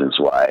of the reasons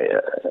why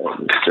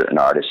certain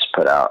artists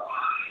put out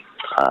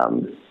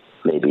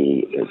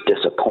maybe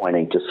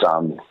disappointing to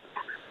some,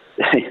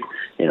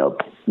 you know,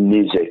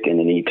 music in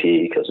an EP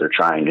because they're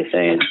trying new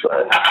things.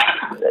 But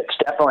it's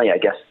definitely, I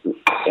guess,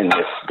 in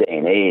this day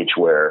and age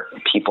where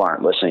people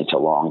aren't listening to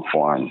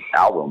long-form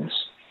albums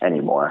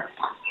anymore.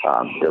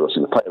 They're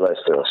listening to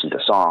playlists, they're listening to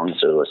songs,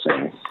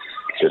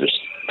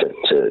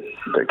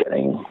 they're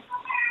getting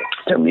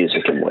their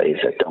music in ways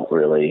that don't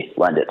really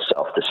lend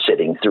itself to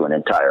sitting through an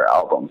entire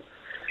album.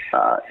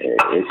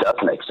 It does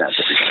make sense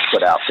if you can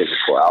put out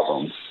physical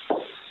albums.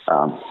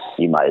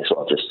 You might as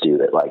well just do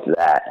it like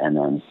that and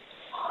then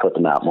put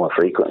them out more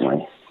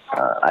frequently.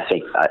 I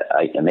think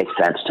it makes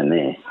sense to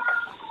me.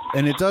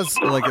 And it does,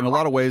 like in a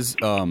lot of ways,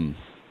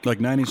 like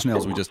 9 Inch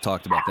Nails, we just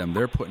talked about them.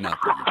 They're putting out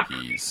the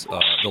EPs,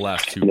 the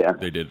last two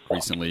they did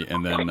recently,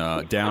 and then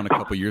Down a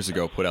couple years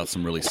ago put out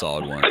some really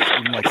solid ones,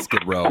 even like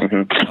Skid Row.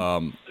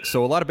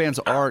 So a lot of bands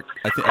are,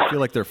 I feel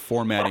like they're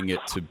formatting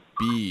it to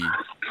be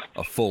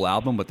a full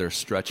album, but they're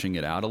stretching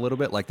it out a little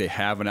bit. Like they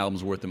have an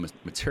album's worth of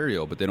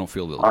material, but they don't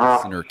feel the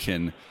listener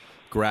can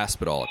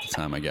grasp it all at the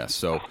time, I guess.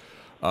 So,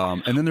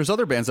 and then there's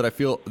other bands that I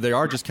feel they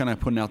are just kind of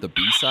putting out the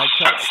B-side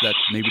cuts that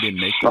maybe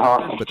didn't make the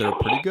record, but they're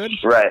pretty good.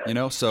 Right. You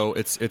know, so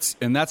it's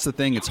and that's the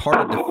thing. It's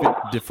hard to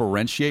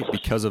differentiate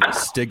because of the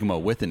stigma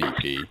with an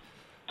EP.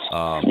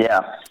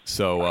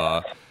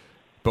 So,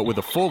 but with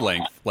a full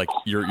length, like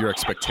your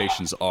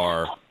expectations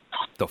are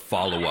the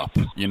follow-up,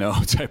 you know,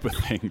 type of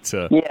thing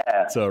to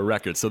a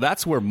record. So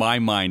that's where my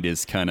mind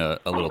is kind of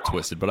a little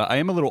twisted. But I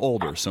am a little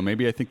older, so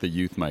maybe I think the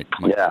youth might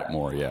get it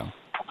more,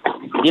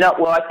 You know,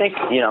 well, I think,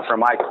 you know, from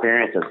my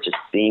experience of just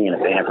being in a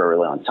band for a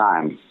really long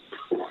time,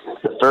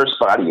 the first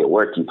body of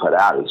work you put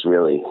out is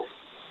really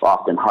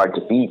often hard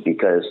to beat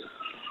because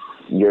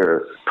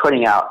you're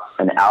putting out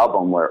an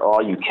album where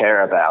all you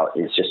care about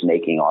is just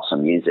making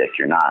awesome music.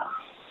 You're not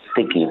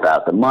thinking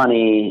about the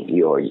money.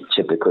 You're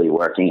typically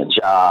working a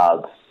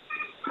job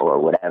or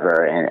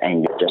whatever,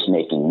 and you're just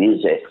making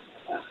music.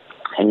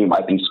 And you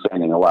might be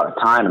spending a lot of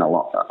time and a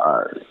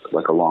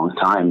long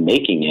time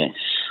making it.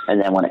 And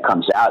then when it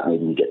comes out,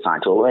 maybe you get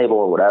signed to a label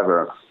or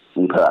whatever,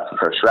 and you put out the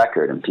first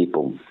record and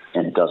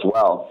it does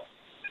well.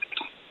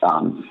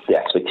 The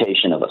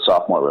expectation of a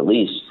sophomore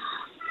release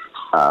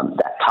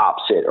that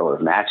tops it or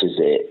matches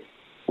it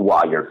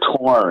while you're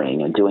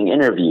touring and doing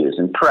interviews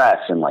and press,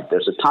 and like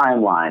there's a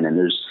timeline and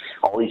there's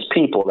all these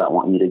people that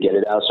want you to get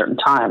it out a certain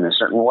time in a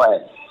certain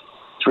way.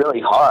 It's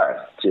really hard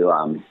to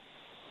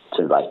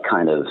like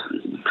kind of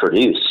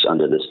produce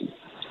under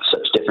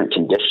such different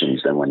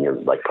conditions than when you're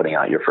like putting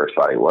out your first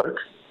body work.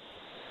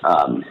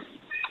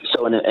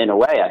 So in a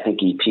way, I think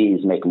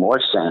EPs make more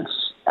sense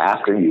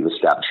after you've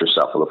established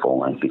yourself with a full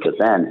length, because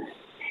then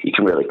you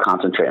can really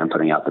concentrate on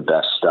putting out the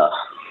best stuff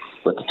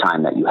with the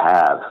time that you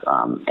have,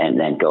 and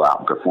then go out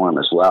and perform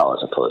as well,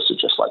 as opposed to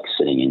just like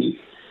sitting in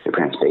your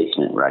parents'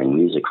 basement writing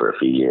music for a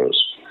few years.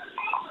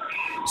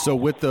 So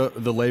with the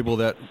label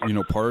that, you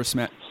know, Party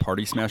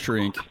Smasher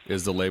Inc.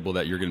 is the label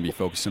that you're going to be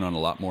focusing on a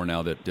lot more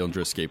now that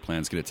Dillinger Escape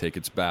Plan is going to take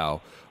its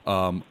bow.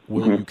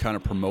 Will you kind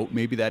of promote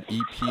maybe that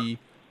EP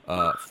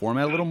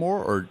format a little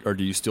more, or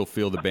do you still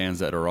feel the bands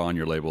that are on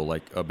your label,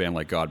 like a band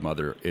like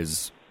Godmother,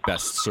 is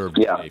best served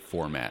in a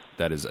format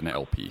that is an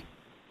LP?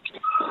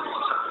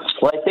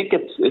 Well, I think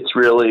it's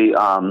really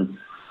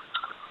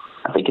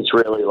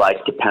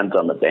like depends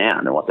on the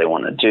band and what they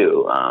want to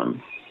do.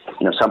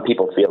 You know, some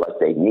people feel like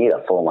they need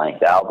a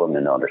full-length album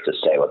in order to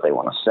say what they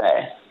want to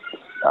say.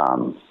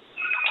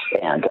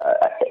 And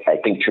I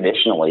think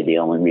traditionally the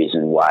only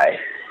reason why,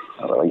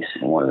 or at least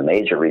one of the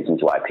major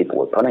reasons why people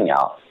were putting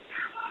out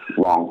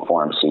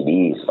long-form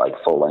CDs, like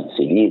full-length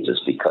CDs, is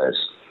because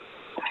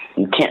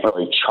you can't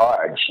really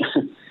charge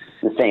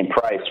the same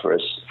price for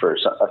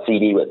a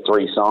CD with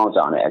 3 songs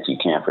on it as you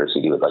can for a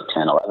CD with like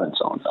 10, 11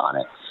 songs on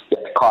it.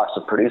 Yet the costs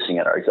of producing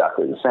it are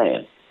exactly the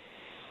same.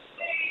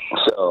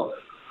 So,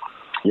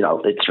 you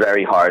know, it's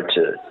very hard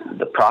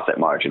the profit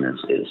margin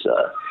is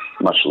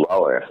much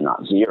lower, if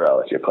not zero,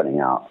 if you're putting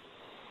out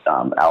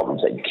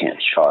albums that you can't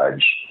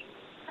charge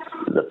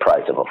the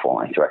price of a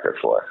full-length record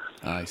for.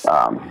 I see.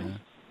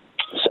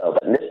 So,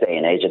 but in this day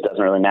and age, it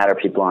doesn't really matter.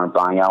 People aren't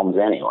buying albums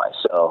anyway.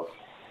 So,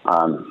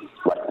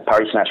 like the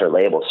Party Smasher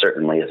label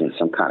certainly isn't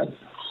some kind of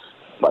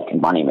like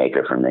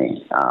moneymaker for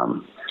me.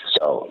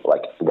 So,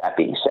 like that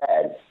being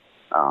said,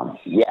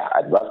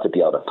 I'd love to be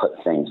able to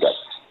put things that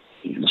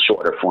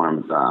shorter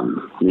form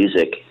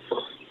music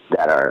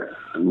that are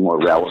more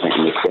relevant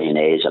in this day and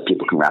age that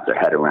people can wrap their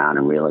head around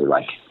and really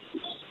like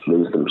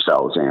lose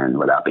themselves in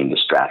without being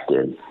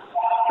distracted,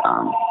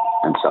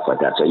 and stuff like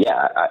that. So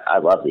yeah, I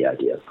love the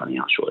idea of putting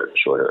out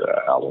shorter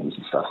albums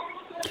and stuff.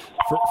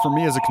 For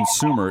me as a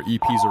consumer,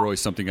 EPs are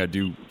always something I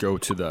do go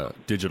to the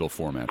digital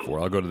format for.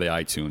 I'll go to the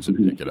iTunes and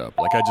pick it up.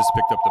 Like I just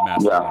picked up the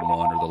Mastodon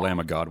one or the Lamb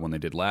of God one they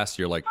did last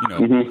year. Like,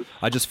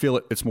 I just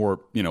feel it's more,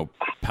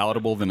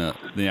 palatable than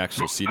the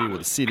actual CD.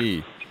 With a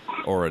CD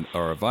or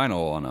a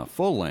vinyl on a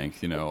full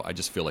length, I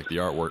just feel like the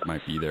artwork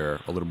might be there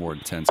a little more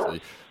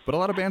intensely. But a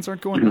lot of bands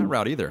aren't going that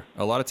route either.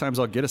 A lot of times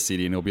I'll get a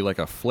CD and it'll be like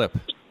a flip.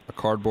 A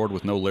cardboard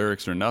with no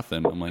lyrics or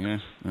nothing. I'm like,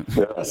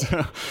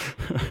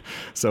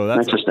 so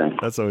that's interesting.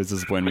 That's always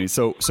disappointing me.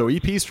 So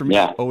EPs for me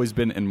have always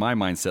been in my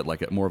mindset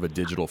like more of a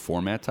digital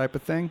format type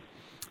of thing.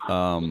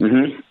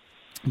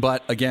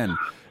 But again,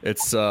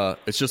 it's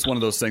just one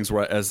of those things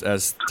where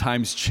as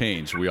times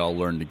change, we all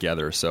learn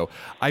together. So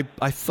I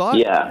thought,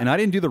 and I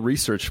didn't do the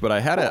research, but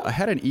I had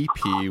an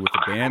EP with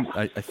a band.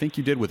 I think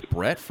you did with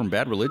Brett from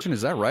Bad Religion.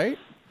 Is that right?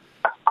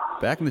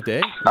 Back in the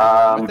day? Am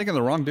I thinking of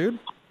the wrong dude?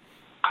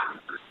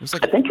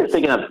 I think you're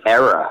thinking of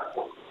Era,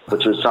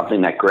 which was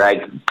something that Greg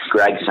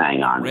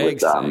sang on.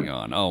 Sang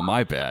on. Oh,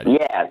 my bad.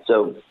 Yeah,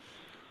 so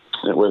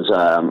it was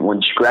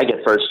when Greg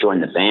had first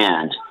joined the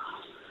band,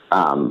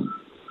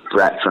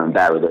 Brett from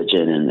Bad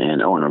Religion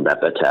and Owen from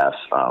Epitaph,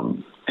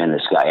 and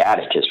this guy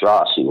Atticus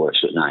Ross, who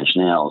works with Nine Inch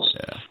Nails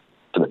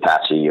for the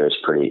past few years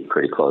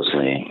pretty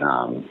closely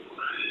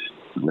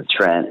with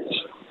Trent,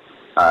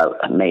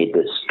 made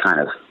this kind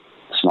of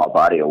small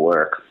body of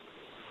work.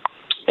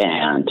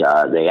 And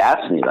they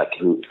asked me, like,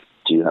 do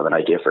you have an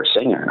idea for a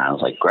singer? And I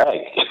was like,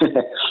 Greg.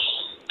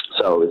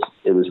 So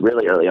it was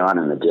really early on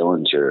in the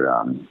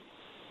Dillinger,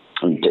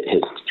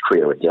 his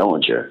career with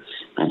Dillinger,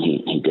 and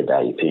he did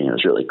that EP, and it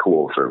was really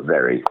cool for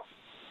very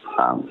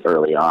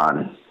early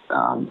on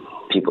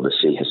people to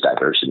see his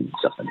diversity and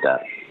stuff like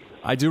that.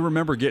 I do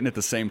remember getting at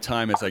the same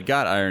time as I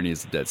got Irony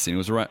is the Dead Scene. It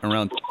was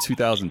around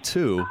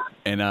 2002.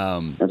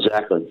 And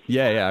exactly.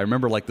 Yeah. I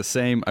remember like the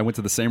same. I went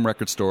to the same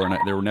record store and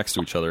they were next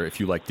to each other. If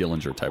you like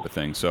Dillinger type of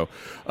thing. So,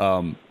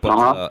 and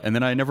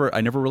then I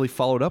never really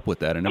followed up with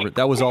that.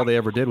 That was all they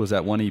ever did was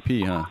that one EP,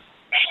 huh?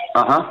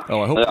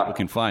 Oh, I hope people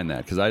can find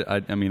that because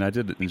I mean I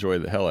did enjoy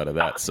the hell out of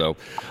that. So, it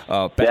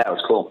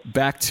was cool.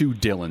 Back to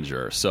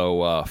Dillinger.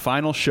 So,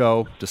 final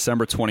show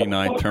December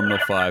 29th, Terminal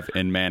 5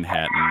 in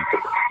Manhattan.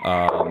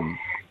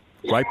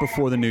 Right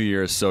before the New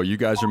Year's, so you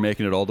guys are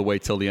making it all the way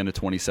till the end of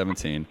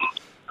 2017.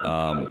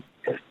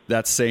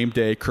 That same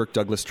day, Kirk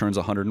Douglas turns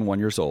 101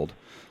 years old.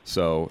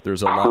 So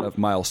there's a lot of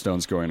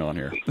milestones going on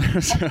here.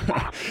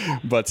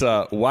 But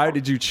why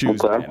did you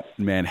choose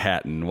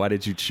Manhattan? Why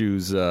did you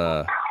choose? Is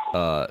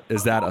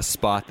that a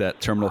spot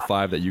that Terminal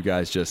 5 that you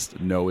guys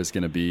just know is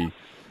going to be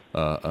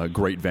a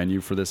great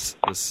venue for this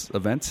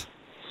event?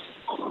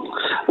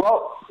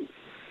 Well,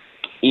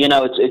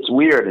 it's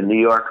weird in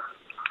New York.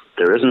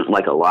 There isn't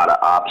like a lot of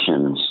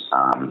options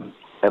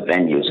of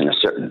venues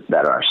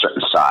that are a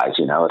certain size.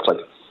 It's like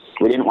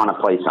we didn't want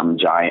to play some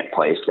giant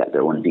place that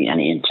there wouldn't be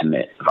any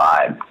intimate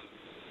vibe,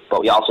 but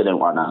we also didn't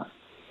want to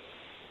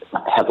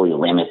heavily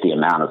limit the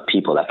amount of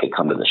people that could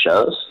come to the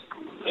shows.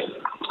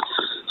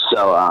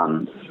 So,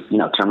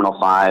 Terminal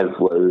 5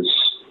 was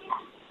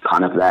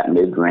kind of that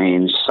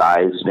mid-range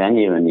size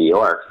venue in New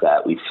York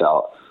that we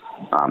felt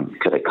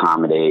could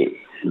accommodate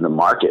the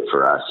market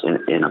for us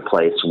in a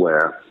place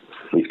where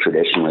we've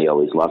traditionally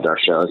always loved our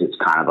shows. It's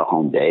kind of a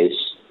home base.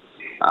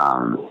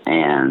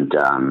 And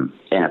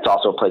it's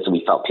also a place that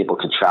we felt people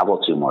could travel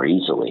to more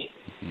easily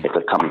if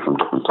they're coming from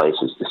different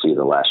places to see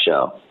the last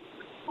show.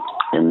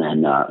 And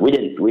then we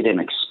didn't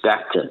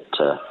expect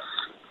to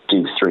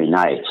do 3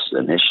 nights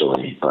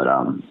initially, but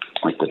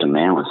the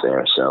demand was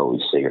there, so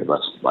we figured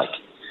let's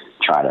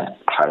try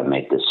to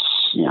make this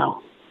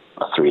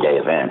a 3-day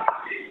event.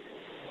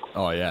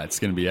 Oh, yeah, it's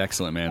going to be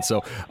excellent, man.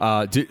 So,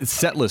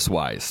 set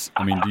list-wise,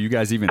 I mean, do you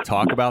guys even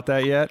talk about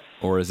that yet?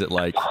 Or is it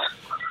like...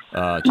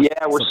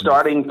 we're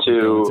starting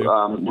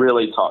to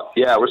really talk.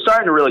 Yeah, we're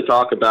starting to really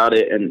talk about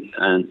it,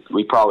 and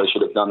we probably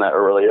should have done that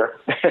earlier.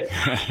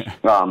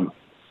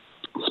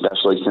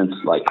 Especially since,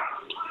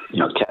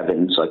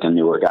 Kevin's like a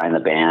newer guy in the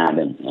band,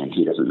 and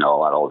he doesn't know a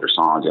lot of older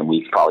songs, and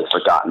we've probably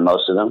forgotten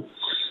most of them.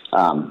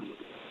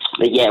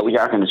 But, yeah, we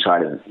are going to try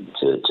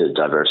to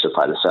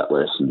diversify the set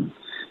list and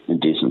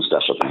do some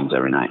special things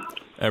every night.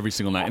 Every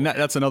single night. And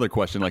that's another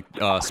question,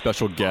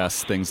 special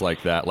guests, things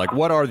like that. Like,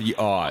 what are the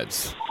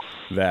odds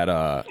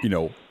that,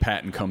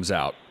 Patton comes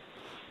out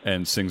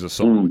and sings a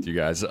song with you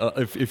guys?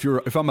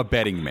 If I'm a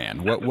betting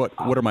man,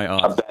 what are my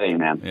odds? A betting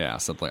man. Yeah,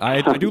 something.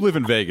 I do live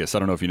in Vegas. I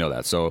don't know if you know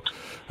that. So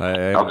I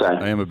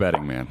am a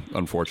betting man,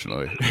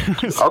 unfortunately.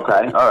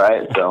 Okay. All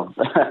right. So,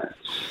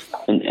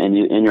 and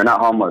you're not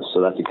homeless,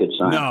 so that's a good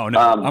sign. No.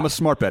 I'm a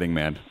smart betting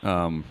man.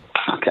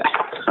 Okay.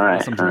 All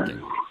right. I'm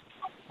drinking.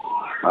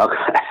 Okay.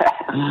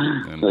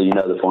 So you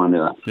know the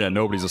formula. Yeah,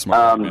 nobody's a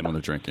smart man when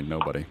they're drinking.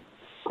 Nobody.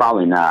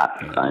 Probably not.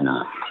 Yeah. Probably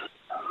not.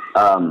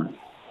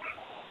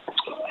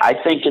 I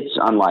think it's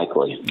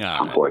unlikely,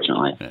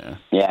 unfortunately.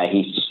 Yeah,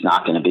 he's just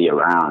not going to be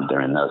around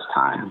during those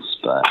times,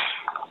 but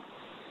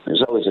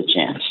there's always a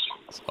chance.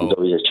 There's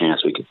always a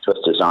chance we could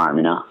twist his arm,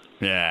 you know?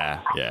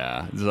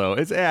 Yeah. So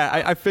it's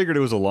I figured it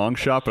was a long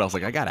shot, but I was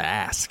like, I gotta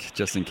ask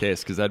just in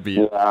case, because I'd be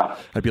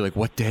like,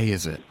 what day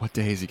is it? What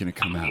day is he gonna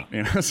come out?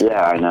 You know?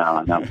 Yeah, I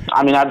know.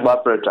 I mean, I'd love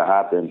for it to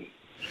happen.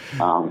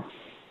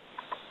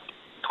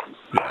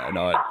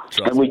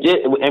 And we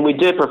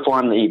did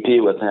perform the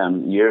EP with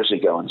him years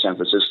ago in San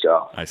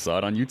Francisco. I saw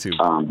it on YouTube.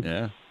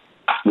 Yeah.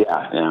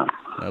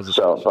 That was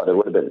but it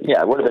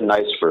would have been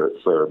nice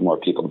for more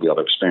people to be able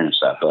to experience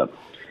that. But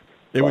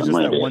it was just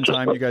that one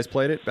time you guys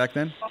played it back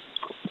then.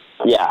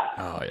 Yeah.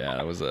 Oh yeah,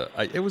 it was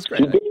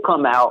great. He did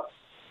come out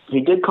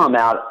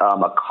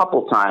a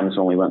couple times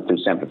when we went through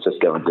San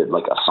Francisco and did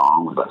like a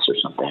song with us or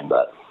something,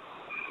 but.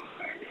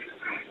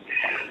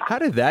 How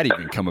did that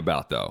even come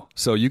about, though?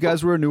 So you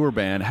guys were a newer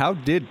band. How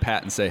did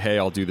Patton say, hey,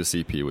 I'll do this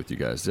EP with you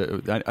guys?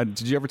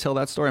 Did you ever tell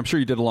that story? I'm sure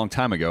you did a long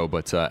time ago,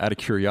 but out of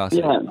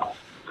curiosity. Yeah.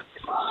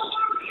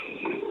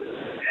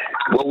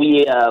 Well,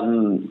 we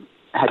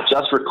had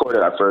just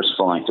recorded our first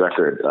full-length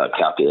record,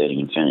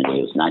 Calculating Infinity.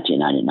 It was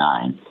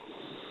 1999,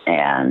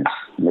 and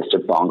Mr.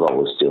 Bungle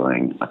was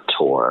doing a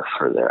tour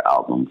for their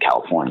album,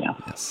 California.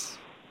 Yes.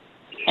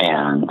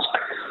 And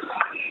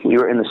we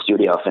were in the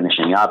studio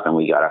finishing up, and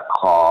we got a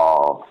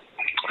call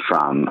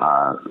from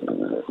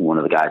one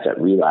of the guys at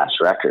Relapse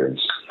Records,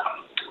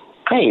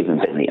 may even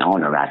been the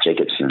owner, Matt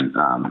Jacobson,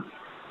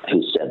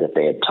 who said that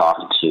they had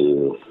talked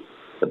to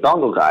the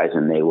Bungle guys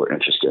and they were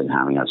interested in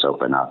having us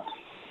open up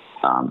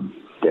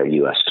their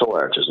U.S.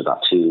 tour, which was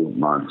about 2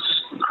 months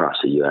across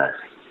the U.S.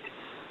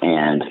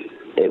 And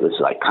it was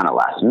like kind of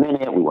last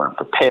minute. We weren't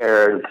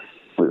prepared.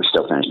 We were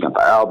still finishing up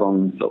our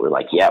album, but we're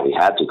like, yeah, we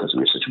had to because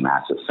we were such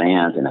massive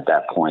fans. And at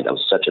that point, that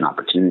was such an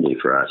opportunity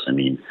for us. I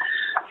mean,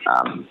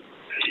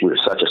 we were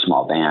such a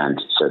small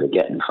band, so to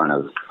get in front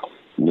of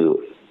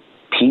new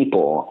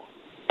people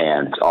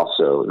and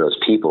also those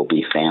people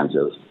be fans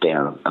of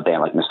a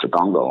band like Mr.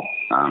 Bungle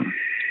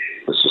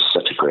was just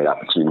such a great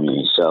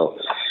opportunity. So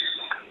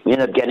we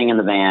ended up getting in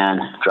the van,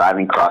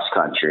 driving cross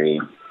country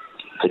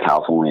to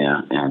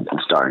California and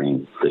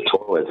starting the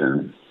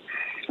tour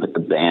with the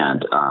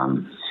band.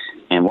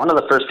 And one of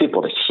the first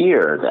people to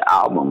hear the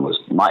album was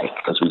Mike,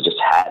 because we just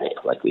had it.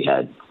 Like we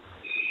had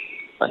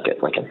like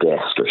a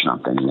disc or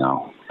something, you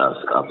know,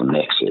 of the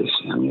mixes,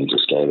 and we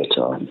just gave it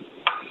to him.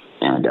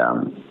 And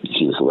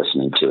he was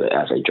listening to it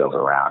as I drove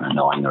around,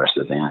 annoying the rest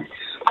of the band.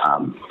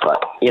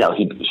 But you know,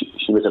 he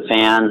was a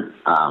fan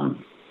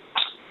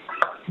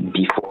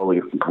before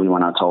we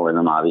went on tour with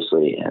him,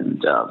 obviously,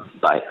 and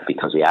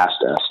because he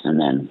asked us. And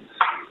then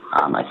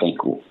I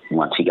think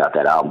once he got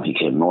that album, he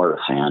became more of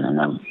a fan, and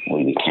then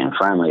we became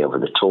friendly over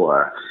the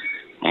tour,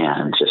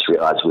 and just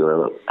realized we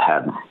were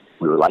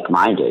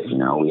like-minded. You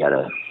know, we had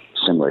a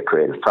similar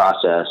creative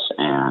process,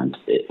 and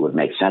it would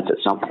make sense at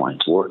some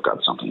point to work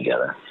on something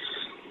together.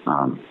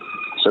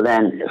 So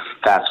then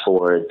fast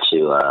forward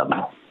to,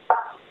 I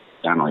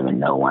don't even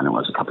know when it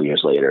was, a couple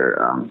years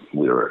later,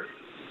 we were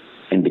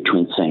in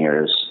between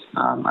singers.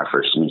 Our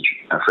first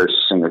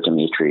singer,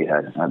 Dimitri,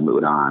 had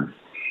moved on,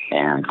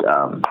 and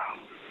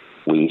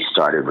we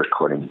started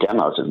recording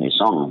demos of new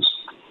songs.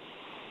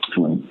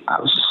 And I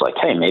was just like,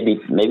 hey,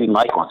 maybe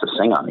Mike wants to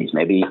sing on these.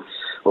 Maybe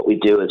what we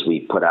do is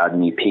we put out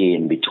an EP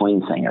in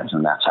between singers,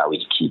 and that's how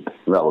we keep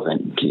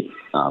relevant and keep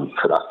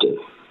productive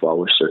while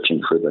we're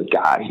searching for the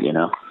guy, you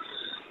know.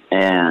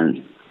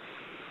 And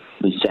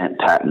we sent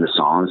Patton the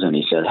songs, and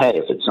he said, hey,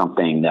 if it's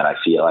something that I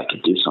feel I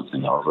could do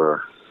something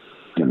over,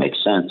 it makes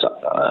sense,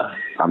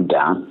 I'm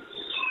down.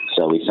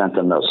 So we sent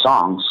them those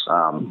songs,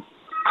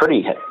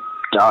 pretty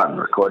done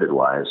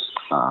recorded-wise,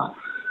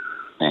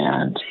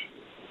 and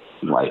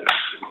like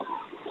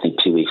I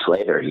think 2 weeks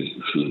later,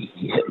 he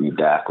hit me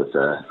back with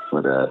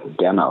a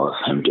demo of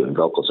him doing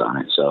vocals on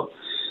it. So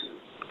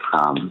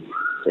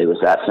it was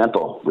that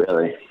simple,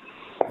 really.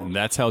 And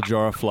that's how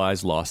Jar of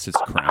Flies lost its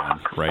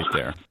crown, right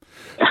there.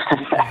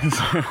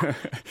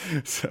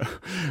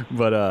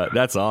 But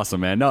that's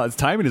awesome, man. No,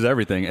 timing is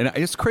everything, and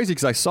it's crazy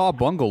because I saw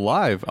Bungle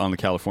live on the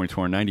California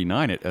tour in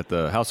 '99 at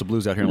the House of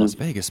Blues out here in Las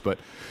Vegas. But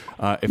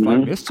if I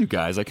missed you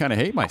guys, I kind of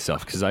hate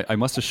myself because I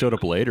must have showed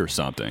up late or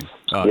something.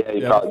 Yeah,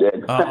 you probably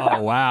did.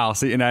 Oh wow!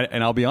 See, and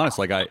I'll be honest,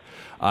 like I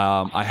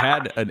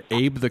had an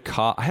Abe the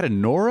Cop, I had a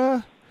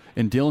Nora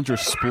and Dillinger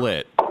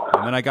split,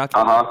 and then I got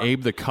the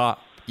Abe the Cop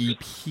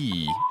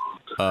EP.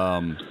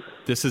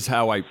 This is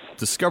how I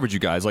discovered you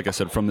guys, like I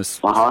said, from this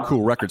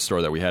cool record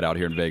store that we had out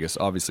here in Vegas.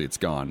 Obviously, it's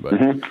gone, but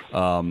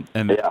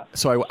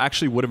so I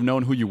actually would have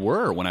known who you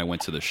were when I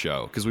went to the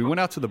show because we went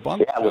out to the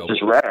Bungle show. Which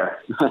is rare.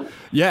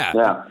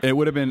 Yeah, it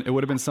would have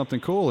been something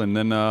cool, and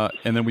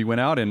then we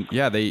went out, and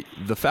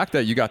the fact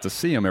that you got to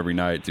see him every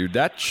night, dude,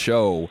 that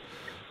show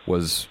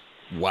was.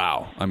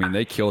 Wow. I mean,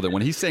 they killed it.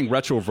 When he sang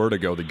Retro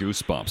Vertigo, the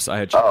Goosebumps, I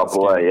had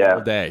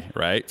all day,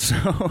 right? So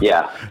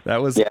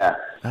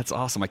that's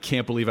awesome. I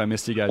can't believe I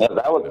missed you guys. Yeah,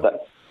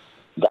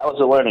 that was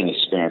a learning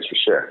experience for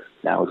sure.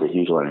 That was a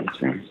huge learning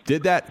experience.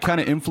 Did that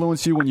kind of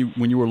influence you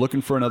when you were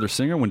looking for another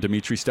singer when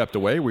Dimitri stepped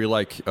away? Were you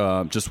like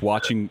just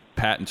watching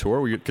Pat and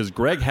tour? Because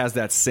Greg has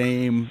that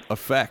same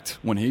effect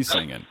when he's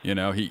singing. You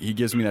know, he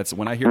gives me that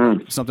when I hear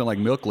something like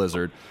Milk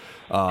Lizard,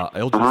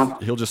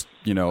 he'll just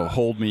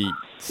hold me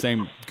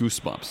same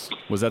goosebumps.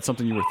 Was that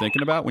something you were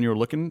thinking about when you were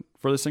looking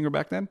for the singer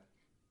back then?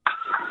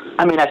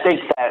 I mean, I think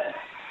that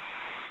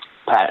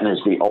Patton is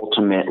the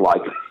ultimate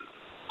like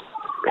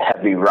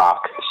heavy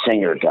rock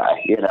singer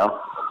guy. You know.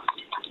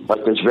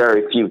 Like, there's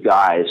very few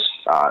guys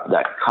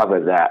that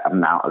cover that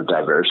amount of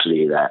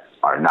diversity that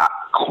are not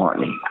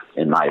corny,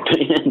 in my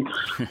opinion,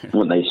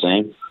 when they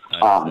sing.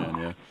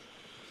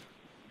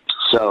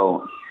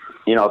 So,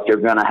 if you're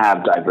going to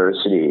have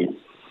diversity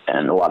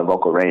and a lot of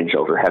vocal range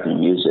over heavy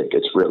music,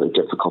 it's really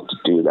difficult to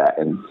do that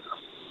and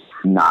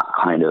not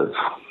kind of,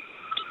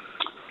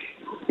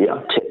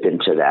 tip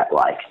into that,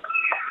 like,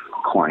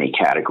 corny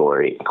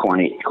category,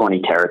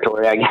 corny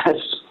territory, I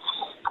guess.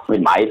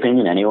 In my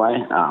opinion,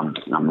 anyway.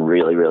 I'm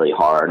really, really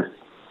hard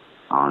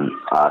on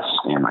us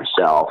and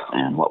myself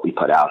and what we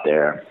put out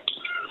there.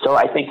 So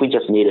I think we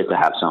just needed to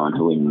have someone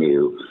who we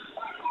knew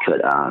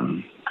could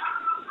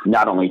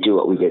not only do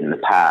what we did in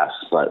the past,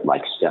 but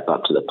like step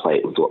up to the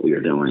plate with what we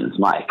were doing as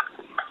Mike.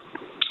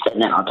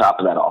 And then on top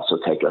of that, also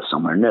take us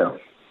somewhere new.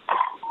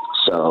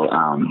 So,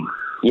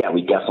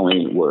 we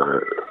definitely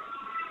were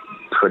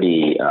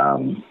pretty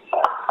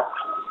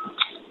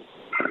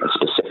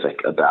specific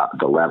about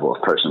the level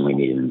of person we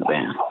needed in the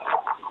band.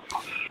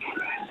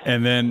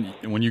 And then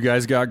when you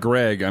guys got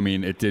Greg, I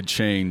mean, it did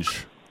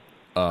change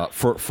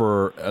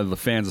for the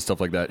fans and stuff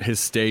like that. His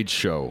stage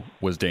show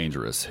was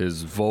dangerous.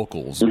 His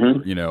vocals,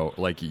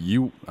 like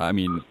you've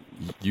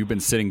been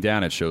sitting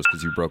down at shows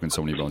because you've broken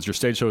so many bones. Your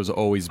stage show has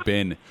always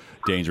been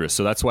dangerous.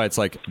 So that's why it's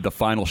like the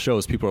final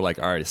shows, people are like,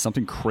 all right, is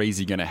something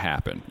crazy going to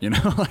happen?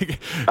 Like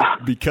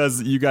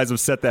because you guys have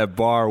set that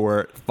bar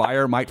where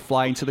fire might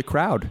fly into the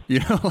crowd,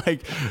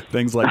 like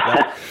things like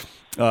that.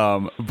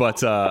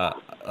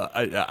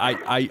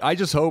 I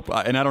just hope,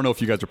 and I don't know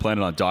if you guys are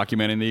planning on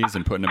documenting these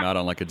and putting them out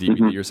on like a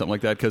DVD or something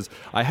like that, because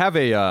I have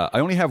I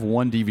only have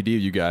one DVD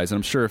of you guys, and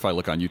I'm sure if I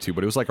look on YouTube,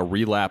 but it was like a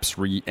relapse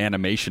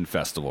reanimation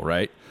festival,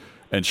 right?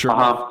 And sure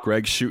enough,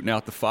 Greg's shooting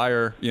out the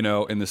fire,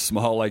 in this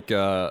small like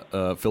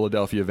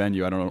Philadelphia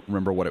venue. I don't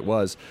remember what it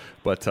was,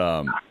 but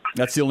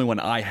that's the only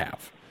one I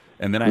have.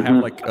 And then I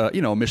have like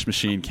Mish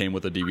Machine came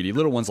with a DVD,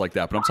 little ones like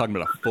that. But I'm talking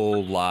about a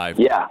full live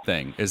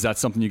thing. Is that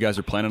something you guys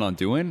are planning on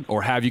doing,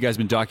 or have you guys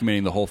been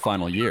documenting the whole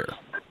final year?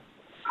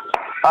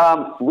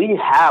 We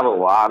have a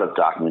lot of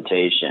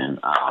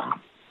documentation.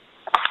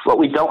 What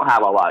we don't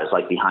have a lot is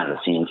like behind the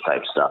scenes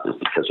type stuff, is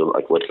because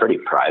we're pretty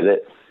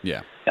private.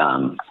 Yeah.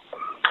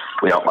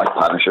 We don't like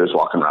publishers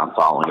walking around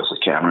following us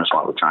with cameras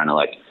while we're trying to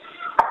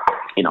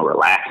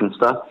relax and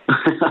stuff.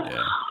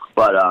 Yeah.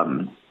 But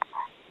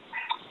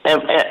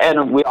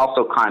and we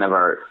also kind of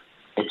are.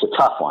 It's a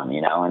tough one,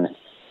 and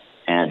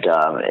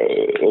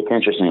it's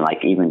interesting.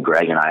 Like even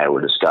Greg and I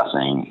were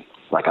discussing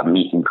like a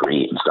meet and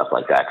greet and stuff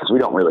like that, because we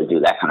don't really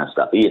do that kind of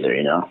stuff either,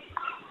 And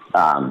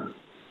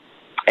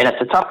it's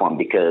a tough one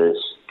because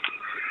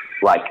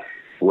like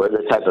we're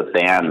the type of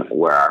band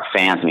where our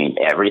fans mean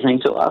everything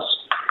to us.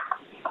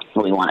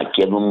 We want to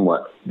give them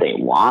what they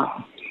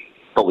want,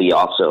 but we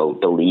also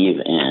believe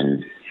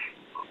in,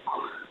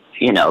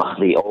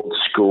 the old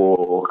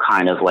school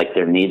kind of like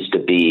there needs to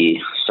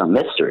be some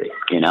mystery,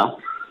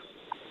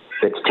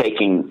 It's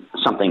taking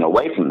something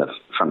away from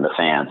the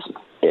fans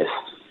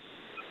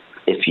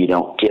if you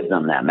don't give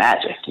them that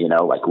magic,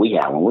 like we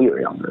had when we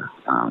were younger.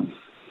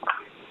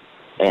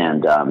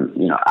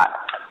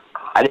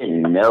 I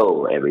didn't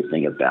know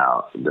everything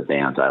about the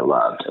bands I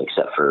loved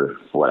except for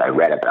what I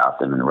read about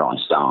them in the Rolling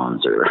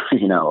Stones or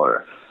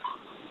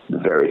the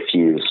very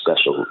few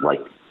special,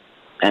 like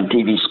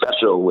MTV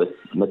special with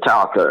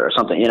Metallica or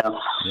something,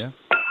 Yeah.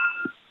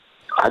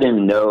 I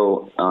didn't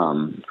know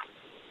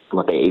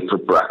what they ate for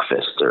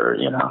breakfast or,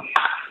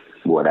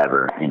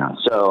 whatever,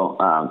 So,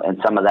 and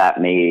some of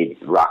that made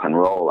rock and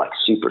roll like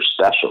super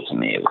special to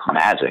me. It was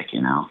magic,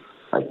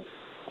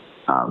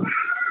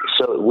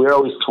 so we're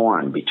always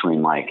torn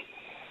between like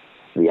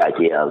the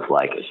idea of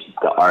like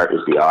the art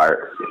is the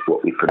art,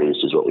 what we produce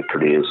is what we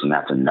produce, and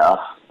that's enough.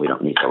 We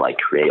don't need to like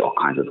create all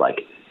kinds of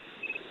like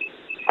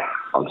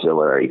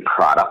auxiliary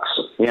products,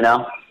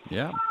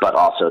 Yeah. But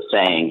also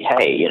saying,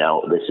 hey,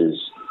 this is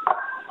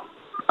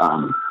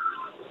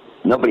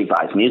nobody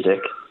buys music,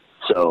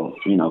 so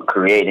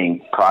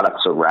creating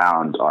products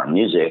around our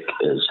music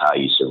is how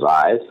you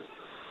survive,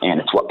 and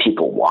it's what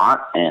people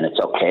want, and it's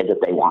okay that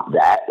they want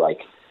that,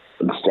 like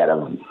instead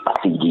of a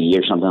CD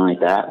or something like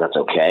that. That's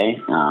okay.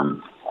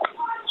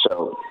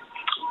 So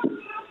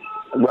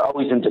we're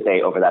always in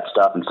debate over that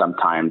stuff, and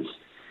sometimes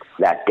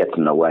that gets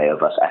in the way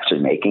of us actually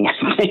making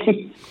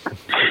anything.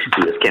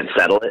 We just can't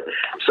settle it.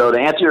 So to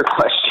answer your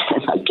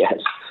question, I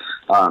guess,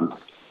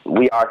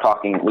 we are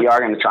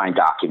going to try and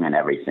document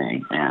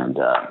everything and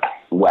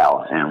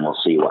we'll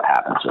see what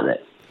happens with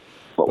it,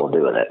 what we'll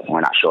do with it.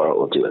 We're not sure what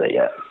we'll do with it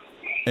yet.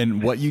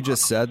 And what you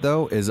just said,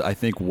 though, is I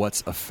think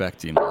what's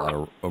affecting a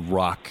lot of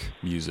rock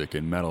music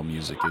and metal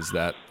music is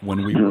that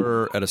when we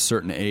were at a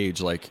certain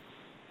age, like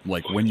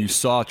when you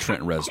saw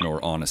Trent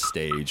Reznor on a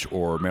stage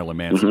or Marilyn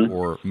Manson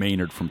or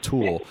Maynard from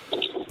Tool,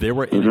 they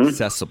were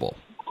inaccessible.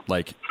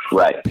 Like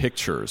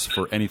pictures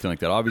for anything like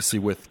that. Obviously,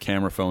 with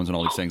camera phones and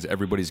all these things,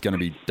 everybody's going to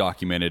be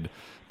documented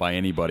by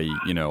anybody,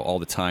 all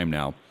the time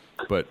now.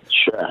 But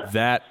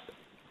that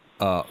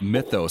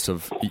mythos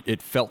of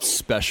it felt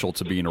special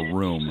to be in a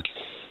room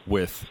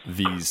with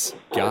these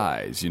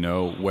guys,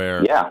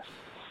 where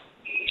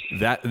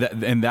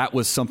that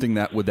was something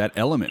that with that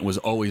element was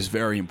always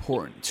very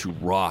important to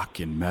rock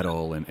and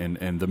metal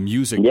and the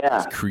music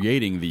was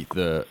creating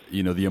the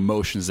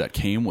emotions that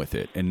came with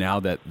it. And now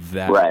that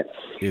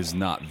is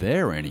not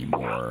there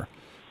anymore,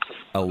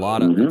 a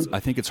lot of it, I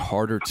think it's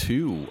harder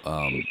to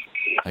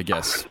I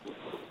guess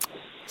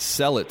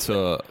sell it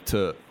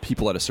to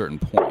people at a certain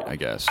point, I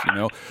guess,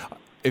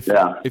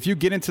 If you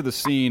get into the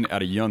scene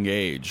at a young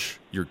age,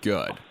 you're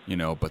good,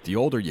 but the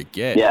older you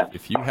get,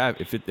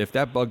 if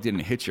that bug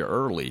didn't hit you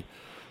early,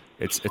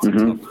 it's a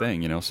tough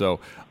thing, So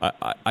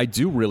I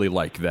do really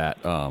like that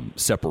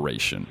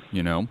separation,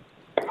 and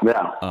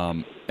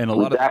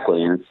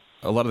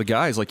a lot of the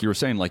guys, like you were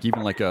saying, like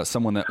even like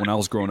someone that when I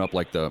was growing up,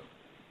 like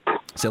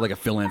say like a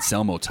Phil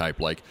Anselmo type,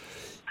 like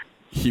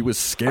he was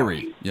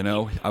scary,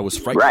 I was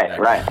frightened.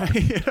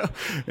 Right.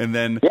 And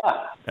then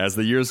as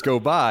the years go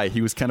by,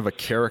 he was kind of a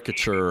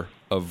caricature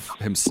of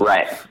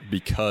himself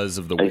because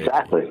of the way,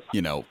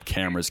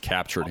 cameras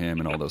captured him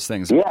and all those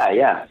things.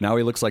 Now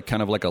he looks like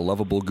kind of like a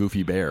lovable,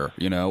 goofy bear,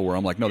 where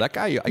I'm like, no, that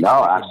guy,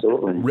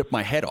 absolutely rip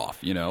my head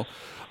off,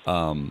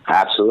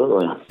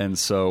 Absolutely. And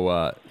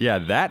so,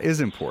 that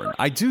is important.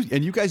 I do.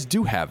 And you guys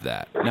do have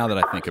that now that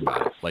I think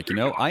about it. Like,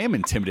 I am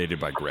intimidated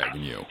by Greg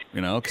and you,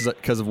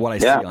 because of what I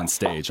see on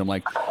stage. I'm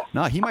like,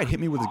 nah, he might hit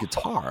me with a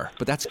guitar,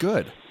 but that's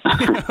good.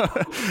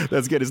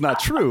 That's good. It's not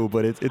true,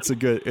 but it's a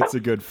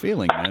good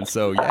feeling, man.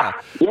 So, but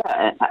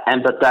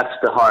that's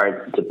the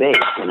hard debate,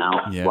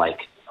 like,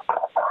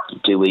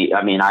 do we,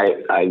 I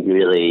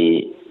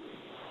really,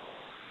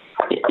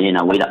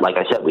 we don't, like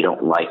I said, we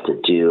don't like to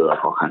do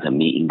like all kinds of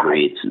meet and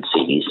greets and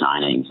CD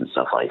signings and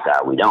stuff like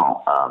that. We don't.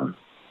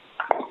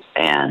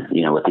 And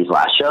with these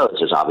last shows,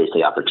 there's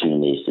obviously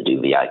opportunities to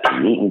do VIP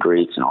meet and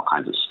greets and all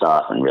kinds of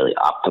stuff, and really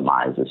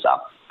optimize this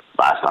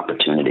last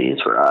opportunities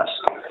for us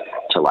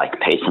to like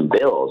pay some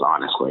bills,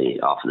 honestly,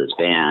 off of this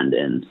band,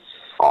 and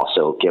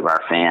also give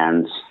our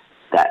fans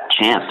that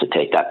chance to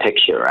take that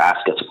picture or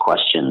ask us a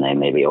question they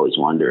maybe always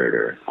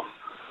wondered,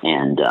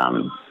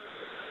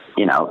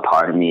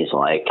 part of me is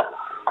like,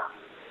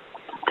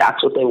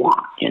 that's what they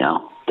want,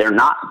 They're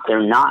not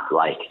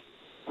like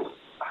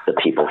the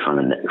people from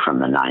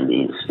the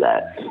 90s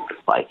that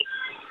like,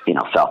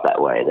 felt that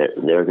way.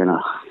 They're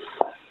gonna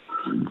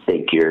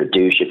think you're a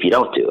douche if you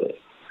don't do it.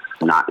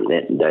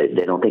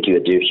 They don't think you're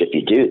a douche if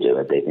you do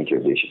it. They think you're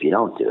a douche if you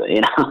don't do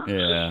it.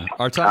 Yeah,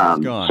 our time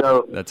is gone.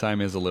 So that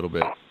time is a little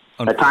bit.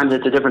 At times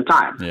it's a different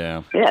time.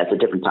 Yeah, it's a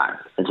different time.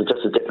 It's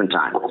just a different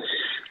time.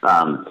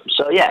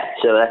 So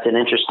that's an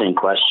interesting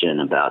question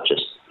about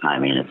just.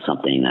 It's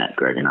something that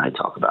Greg and I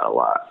talk about a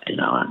lot,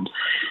 and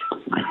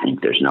I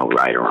think there's no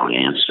right or wrong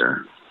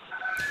answer.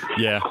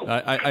 Yeah,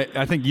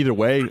 I think either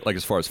way, like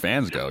as far as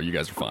fans go, you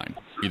guys are fine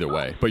either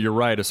way. But you're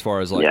right as far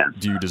as like,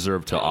 do you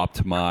deserve to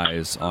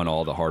optimize on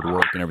all the hard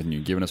work and everything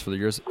you've given us for the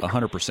years?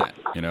 100%.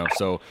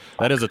 So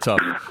that's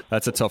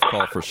a tough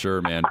call for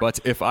sure, man. But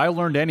if I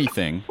learned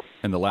anything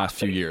in the last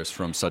few years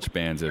from such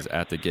bands as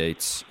At the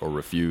Gates or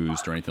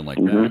Refused or anything like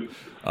that,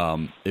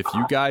 if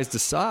you guys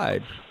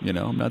decide,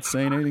 I'm not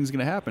saying anything's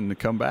going to happen, to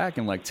come back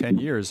in like 10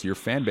 years, your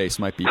fan base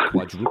might be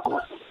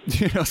quadruple.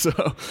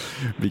 So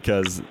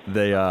because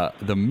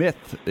the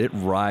myth, it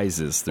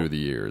rises through the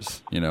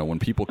years. When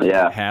people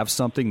can't have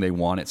something, they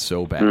want it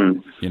so bad.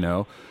 And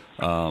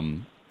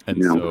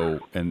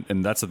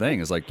that's the thing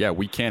is like,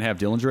 we can't have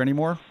Dillinger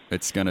anymore.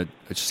 It's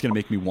just gonna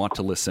make me want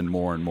to listen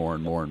more and more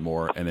and more and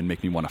more, and then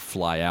make me want to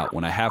fly out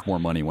when I have more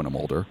money when I'm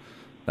older.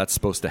 That's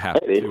supposed to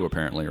happen too,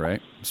 apparently,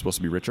 right? I'm supposed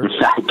to be richer.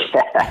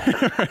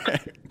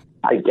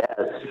 I guess.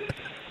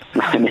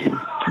 I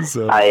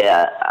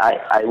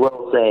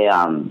will say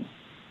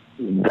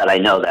that I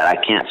know that I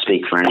can't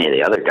speak for any of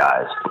the other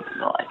guys.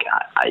 Like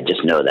I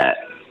just know that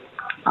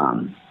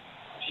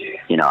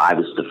I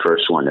was the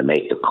first one to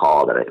make the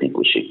call that I think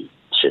this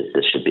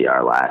should be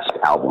our last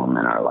album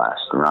and our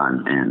last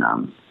run, and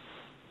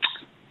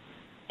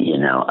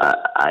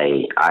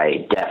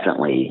I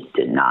definitely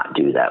did not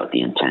do that with the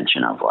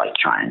intention of like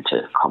trying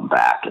to come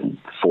back in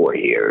 4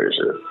 years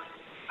or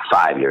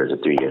 5 years or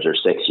 3 years or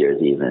 6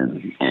 years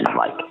even, and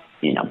like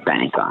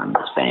bank on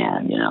this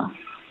band.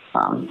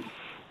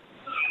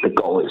 The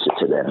goal is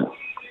to then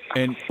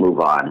move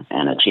on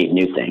and achieve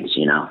new things,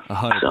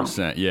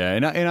 100%. Yeah.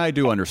 And I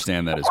do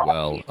understand that as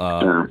well.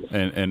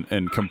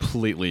 And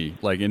completely,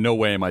 like, in no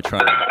way am I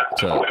trying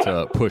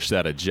to push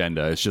that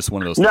agenda. It's just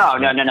one of those things. No.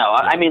 Look,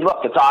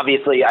 it's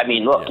obviously,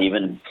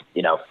 even,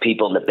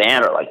 people in the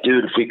band are like,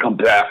 dude, if we come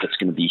back, it's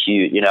going to be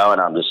huge, and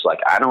I'm just like,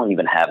 I don't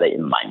even have that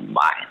in my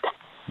mind.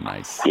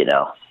 Nice. You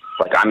know,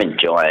 like I'm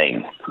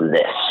enjoying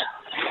this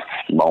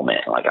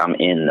moment. Like I'm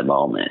in the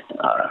moment.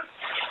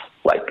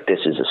 Like this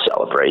is a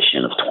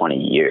celebration of 20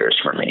 years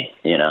for me,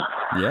 you know?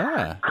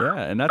 Yeah,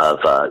 and that's... Of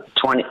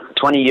 20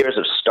 years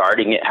of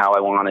starting it how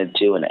I wanted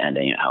to and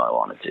ending it how I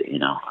wanted to, you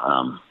know?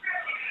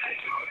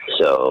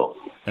 So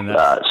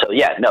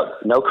yeah, no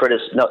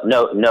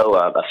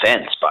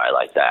offense by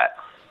like that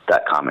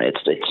comment.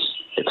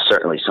 It's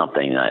certainly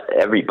something that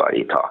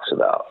everybody talks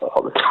about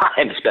all the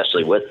time,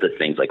 especially with the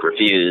things like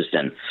Refused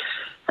and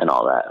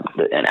all that,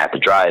 and at the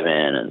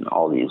drive-in and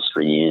all these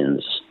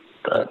reunions.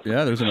 But,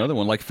 yeah, there's another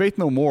one like Faith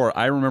No More.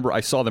 I remember I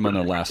saw them on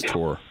their last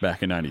tour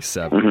back in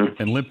 '97,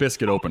 and Limp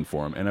Bizkit opened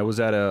for them. And I was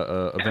at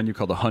a venue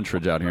called the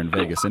Huntridge out here in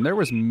Vegas, and there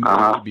was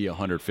maybe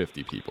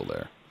 150 people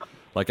there.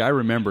 Like I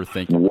remember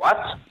thinking,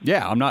 what?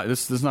 Yeah, I'm not.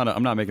 This is not.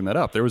 I'm not making that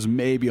up. There was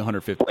maybe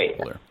 150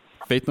 people there.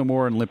 Faith No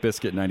More and Limp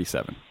Bizkit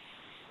 '97.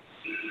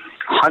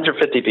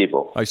 150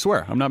 people. I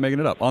swear, I'm not making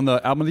it up on the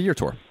Album of the Year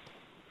tour,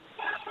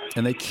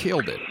 and they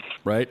killed it,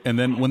 right? And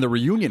then when the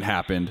reunion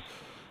happened.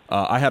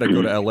 I had to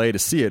go to L.A. to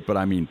see it, but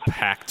I mean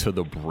packed to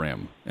the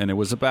brim, and it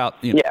was about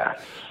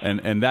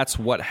and that's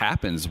what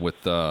happens with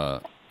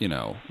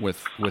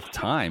with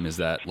time is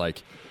that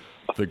like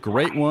the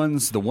great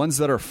ones, the ones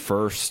that are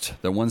first,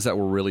 the ones that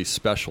were really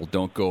special,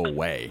 don't go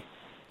away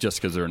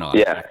just because they're not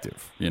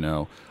effective. You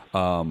know,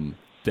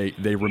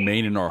 they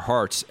remain in our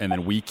hearts, and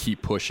then we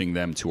keep pushing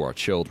them to our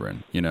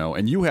children. You know,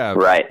 and you have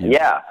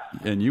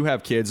and you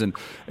have kids, and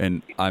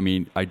I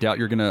mean, I doubt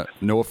you're gonna.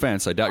 No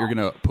offense, I doubt you're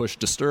gonna push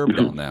Disturbed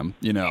on them.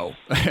 You know,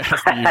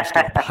 as the years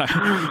go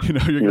by. You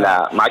know, you're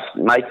gonna,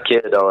 my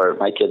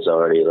kids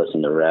already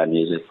listen to rap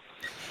music.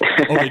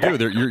 Oh, they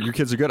do. Your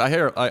kids are good.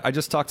 I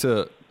just talked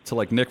to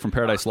like Nick from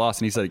Paradise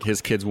Lost, and he said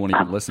his kids won't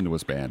even listen to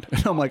his band.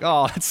 And I'm like,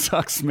 oh, that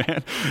sucks,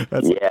 man.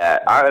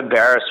 I'm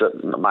embarrassed.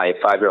 But my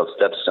 5-year-old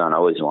stepson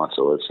always wants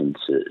to listen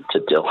to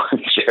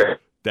Dillinger.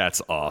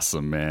 That's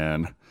awesome,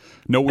 man.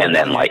 No, and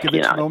then like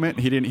moment.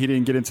 He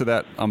didn't get into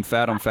that I'm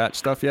fat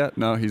stuff yet.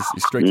 No, he's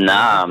straight.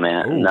 Nah,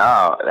 man. Ooh.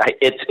 No,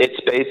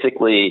 it's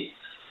basically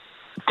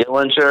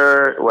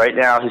Dillinger right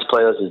now. His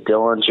playlist is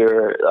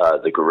Dillinger,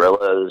 the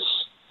Gorillaz.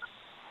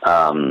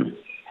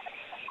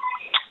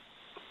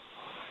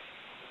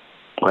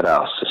 What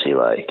else does he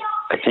like?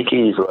 I think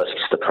he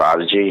likes The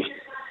Prodigy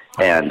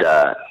and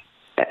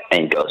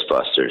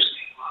Ghostbusters.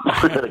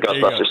 The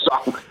Ghostbusters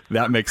song.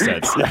 That makes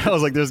sense. Yeah, I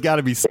was like, there's got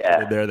to be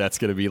something there that's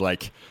going to be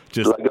like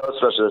just. The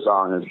Ghostbusters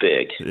song is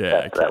big.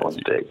 Yeah, that one's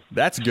big.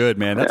 That's good,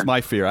 man. That's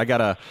my fear. I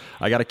got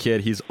a kid.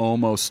 He's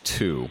almost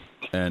 2,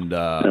 and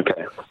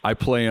I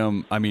play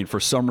him. I mean, for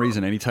some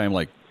reason, anytime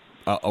like.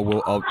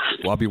 I'll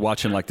be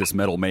watching like this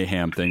Metal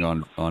Mayhem thing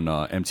on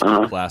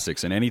MTV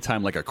Classics, and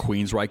anytime like a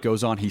Queensryche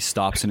goes on, he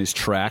stops in his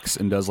tracks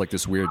and does like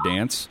this weird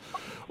dance,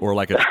 or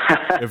like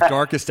if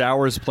Darkest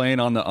Hour is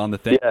playing on the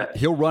thing,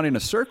 he'll run in a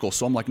circle.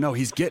 So I'm like, no,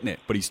 he's getting it,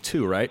 but he's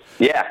 2, right?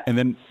 Yeah. And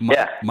then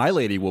my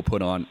lady will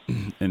put on,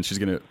 and she's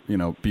gonna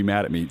be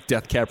mad at me.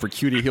 Death Cab for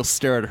Cutie. He'll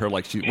stare at her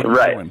like what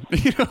are you doing?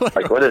 You know,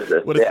 like what is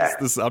this? What is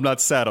this? I'm not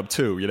sad. I'm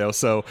 2. You know,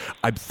 so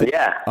I'm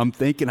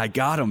thinking I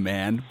got him,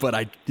 man.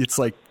 But it's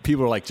like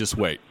people are like, just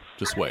wait.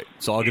 It's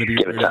all going to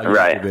be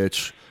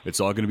bitch. It's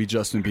all going to be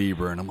Justin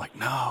Bieber, and I'm like,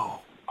 no.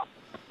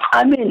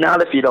 I mean,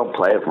 not if you don't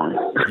play it for me.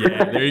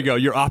 Yeah, there you go.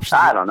 Your options.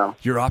 I don't know.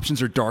 Your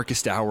options are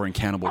Darkest Hour and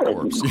Cannibal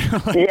Corpse.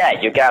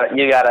 Yeah, you got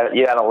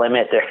to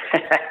limit their.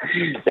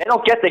 They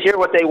don't get to hear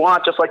what they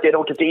want, just like they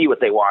don't get to eat what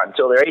they want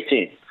until they're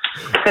 18.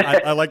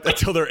 I like that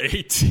till they're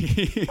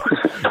 18.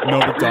 No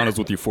McDonald's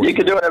with you 14. You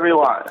can do whatever you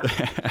want.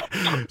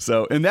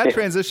 So, in that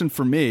transition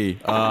for me,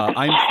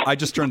 I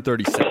just turned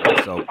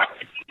 37. So,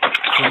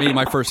 for me,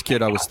 my first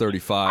kid, I was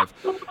 35,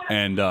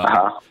 and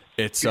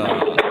it's.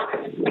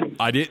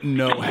 I didn't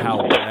know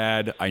how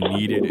bad I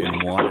needed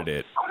and wanted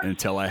it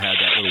until I had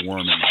that little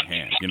worm in my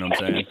hand. You know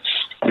what I'm saying?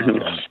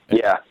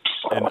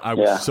 And I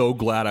was so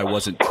glad I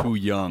wasn't too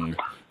young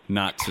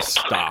not to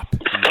stop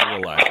and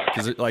realize it.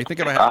 Because I think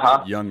if I had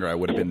been younger, I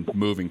would have been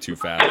moving too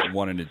fast and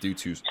wanting to do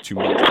too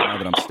much. Now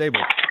that I'm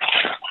stable,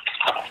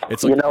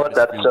 it's like, you know what?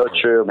 That's so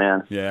true,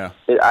 man. Yeah.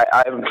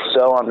 I'm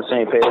so on the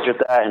same page with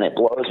that, and it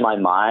blows my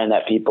mind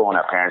that people in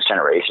our parents'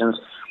 generations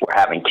were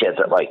having kids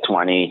at like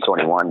 20,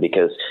 21,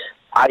 because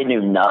I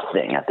knew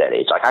nothing at that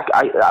age. Like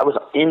I was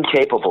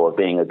incapable of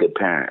being a good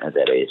parent at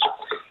that age.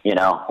 You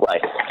know,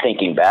 like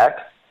thinking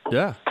back.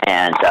 Yeah.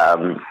 And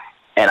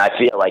I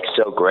feel like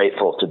so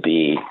grateful to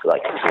be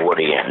like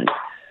 40 and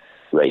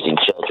raising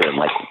children.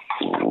 Like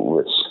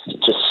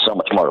it's just so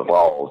much more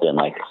evolved and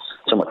like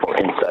so much more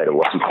insight of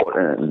what's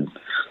important and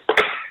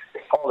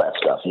all that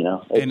stuff. You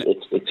know,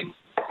 it's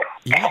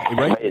yeah,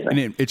 right. Amazing.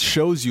 And it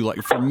shows you,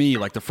 like, for me,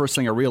 like the first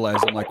thing I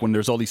realized, I'm like, when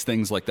there's all these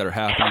things like that are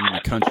happening in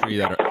the country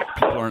that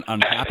people aren't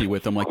unhappy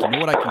with, I'm like, you know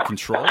what I can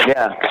control?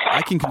 Yeah.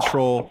 I can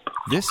control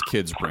this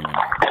kid's bringing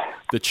up.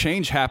 The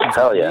change happens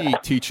with me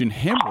teaching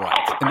him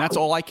right, and that's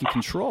all I can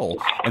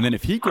control. And then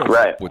if he grows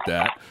up with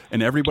that,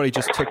 and everybody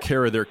just took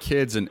care of their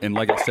kids, and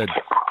like I said,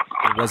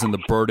 it wasn't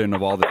the burden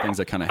of all the things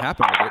that kind of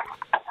happened with it,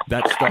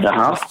 that stuff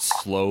will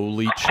just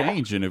slowly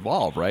change and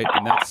evolve, right?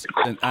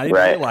 And I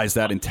didn't realize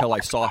that until I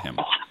saw him.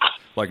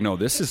 Like, no,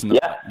 this is not.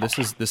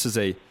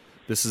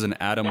 This is an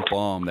atom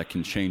bomb that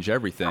can change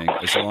everything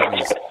as long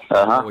as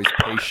I'm always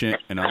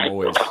patient and I'm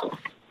always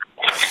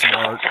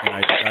smart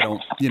and I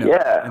don't,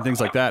 and things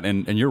like that.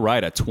 And you're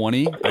right. At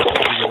 20, I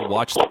probably would have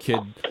watched the kid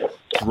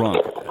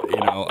drunk.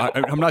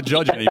 I'm not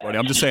judging anybody.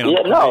 I'm just saying.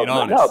 I'm being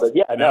honest.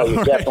 No, but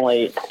you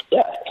definitely,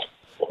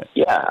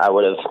 I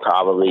would have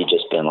probably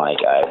just been like,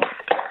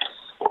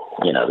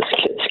 this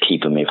kid's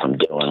keeping me from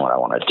doing what I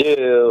want to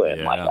do,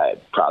 and I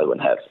probably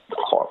wouldn't have.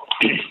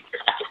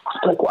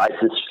 Like, why is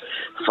this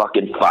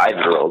fucking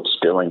 5-year-old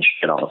spilling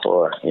shit on the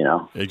floor?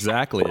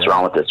 Exactly. What's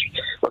wrong with this?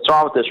 What's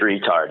wrong with this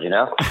retard?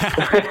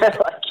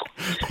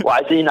 Like, why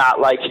is he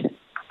not like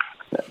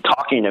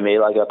talking to me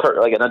like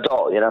an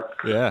adult?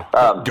 Yeah.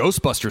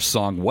 Ghostbusters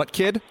song. What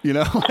kid?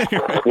 Yeah.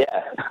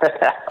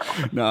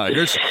 No,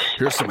 here's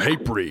some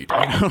hate breed.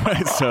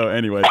 So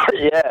anyway.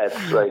 Yeah,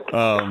 it's like.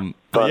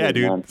 But yeah,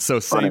 dude. Man. So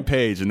same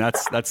page, and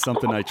that's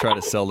something I try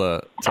to sell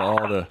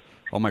to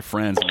all my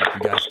friends. I'm like,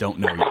 you guys don't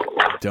know yet.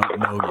 Don't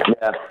know yet.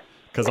 Yeah.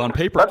 Because on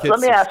paper, let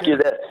me ask you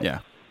this. Yeah.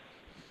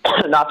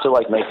 Not to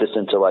like make this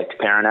into like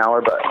parent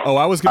hour, but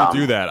I was going to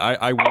do that.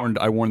 I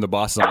warned the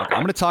bosses. I'm like, I'm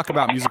going to talk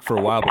about music for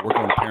a while, but we're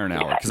going to parent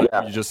hour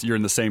because you're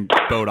in the same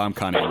boat I'm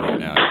kind of in right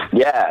now.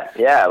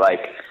 Yeah.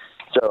 Like,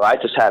 so I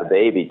just had a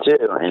baby too,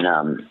 and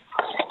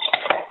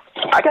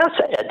I gotta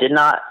say I did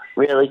not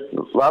really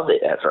love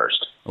it at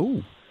first.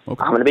 Ooh.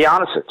 Okay. I'm going to be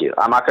honest with you.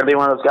 I'm not going to be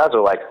one of those guys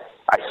who like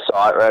I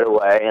saw it right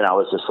away and I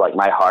was just like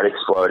my heart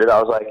exploded.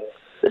 I was like,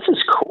 this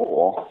is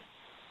cool.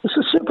 This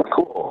is super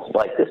cool.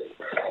 Like this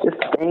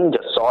thing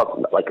just saw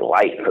like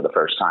light for the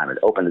first time. It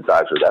opened its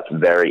eyes. That's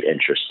very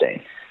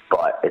interesting.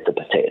 But it's a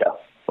potato.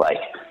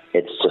 Like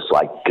it's just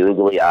like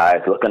googly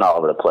eyes, looking all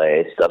over the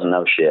place, doesn't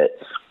know shit.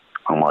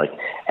 I'm like,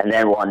 and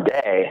then one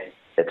day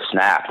it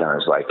snapped, and I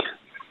was like,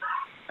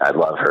 I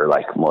love her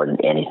like more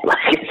than anything. Like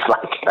it's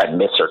like I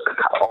miss her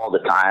all the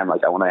time.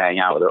 Like I want to hang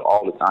out with her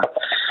all the time.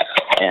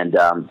 And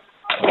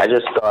I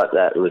just thought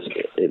that it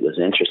was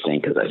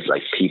interesting because I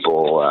like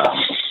people.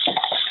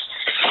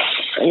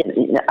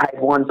 I had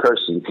one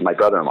person, my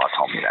brother-in-law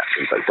told me that.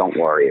 He's like, don't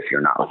worry if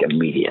you're not like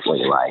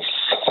immediately like,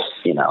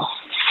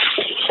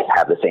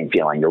 have the same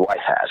feeling your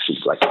wife has.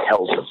 She's like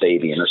held the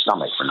baby in her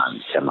stomach for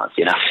 9-10 months,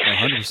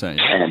 100%.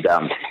 Yeah. And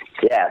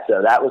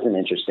so that was an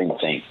interesting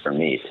thing for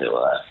me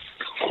to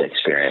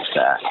experience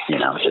that,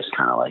 just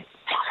kind of like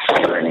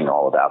learning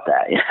all about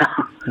that,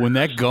 When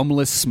that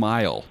gumless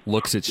smile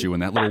looks at you in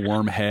that little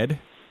worm head,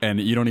 and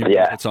you don't even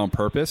know if it's on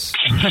purpose,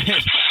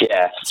 right?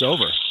 Yeah. It's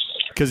over.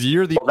 Because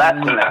you're the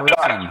only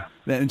person,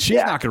 and she's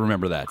not going to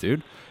remember that,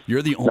 dude.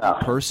 You're the only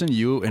person,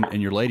 you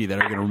and your lady, that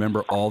are going to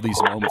remember all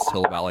these moments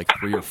till about like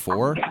 3 or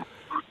 4.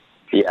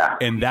 Yeah.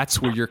 And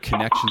that's where your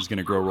connection is going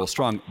to grow real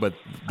strong. But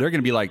they're going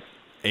to be like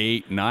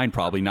 8, 9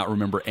 probably, not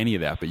remember any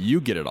of that. But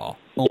you get it all.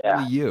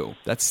 Only you.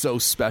 That's so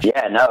special.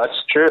 Yeah, no,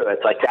 it's true.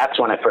 It's like that's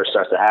when it first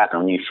starts to happen.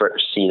 When you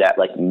first see that,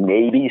 like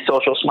maybe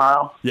social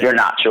smile, you're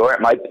not sure.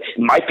 It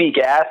might be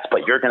gas,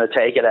 but you're going to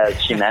take it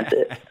as she meant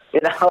it.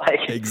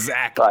 Like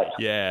exactly. Like,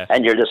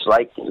 and you're just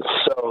like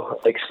so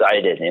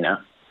excited,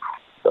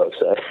 So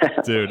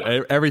excited. Dude,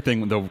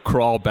 everything, the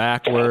crawl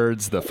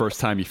backwards, the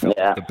first time you fell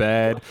off the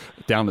bed,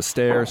 down the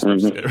stairs.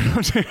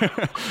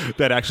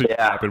 That actually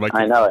happened.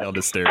 I know down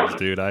the stairs,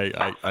 dude.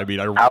 I mean,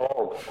 how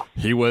old?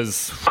 He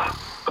was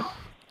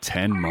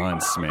 10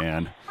 months,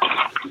 man.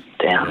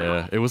 Damn.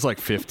 Yeah, it was like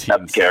 15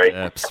 That's scary.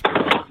 steps,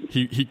 bro.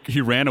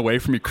 He ran away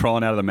from me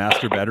crawling out of the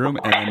master bedroom,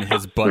 and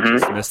his butt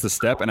just missed the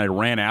step, and I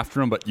ran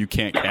after him, but you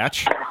can't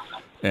catch.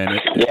 And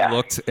it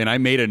looked, and I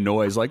made a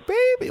noise like,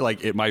 baby,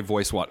 like my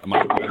voice,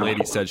 my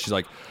lady said, she's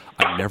like,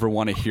 I never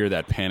want to hear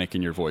that panic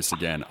in your voice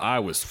again. I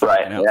was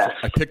freaking out. So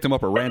I picked him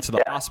up and ran to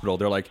the hospital.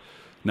 They're like,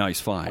 no, he's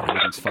fine.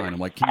 Everything's fine. I'm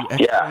like, can you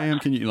x-ray him?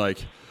 Can you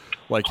like,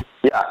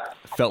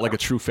 felt like a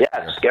true failure.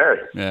 Yeah, it's scary.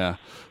 Yeah.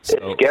 So,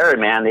 it's scary,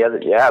 man.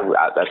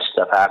 That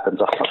stuff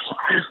happens.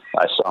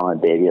 I saw my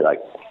baby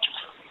like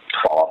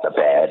fall off the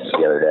bed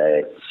the other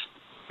day.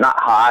 Not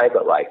high,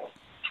 but like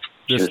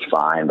she was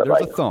fine. But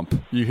there's like a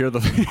thump. You hear the,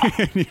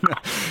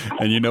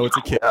 and you know it's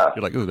a kid. Yeah.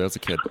 You're like, ooh, that's a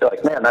kid. You're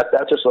like, man, that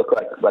just looked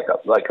like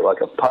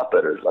a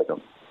puppet or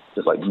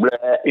just like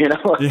bleh,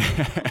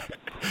 Yeah.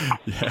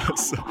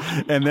 Yes.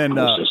 And then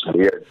it's just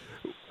weird.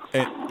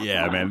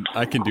 Yeah, man,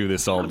 I can do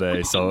this all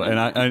day. So, and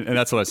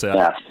that's what I say.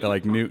 I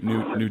like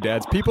new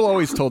dads. People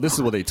always this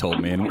is what they told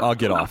me, and I'll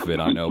get off of it,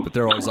 I know. But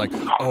they're always like,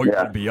 "Oh, you're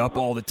gonna be up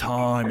all the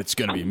time. It's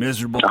gonna be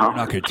miserable. You're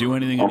not gonna do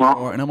anything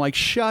anymore." And I'm like,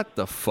 "Shut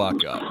the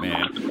fuck up,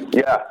 man.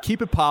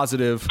 Keep it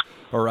positive."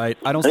 All right,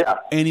 I don't say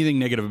anything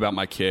negative about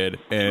my kid,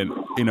 and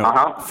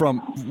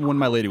from when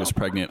my lady was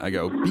pregnant, I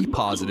go, "Be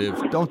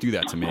positive. Don't do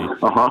that to me.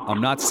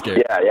 I'm not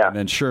scared." And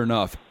then, sure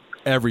enough,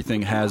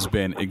 everything has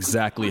been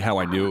exactly how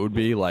I knew it would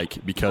be,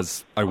 like,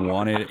 because I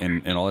wanted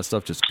and all that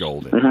stuff, just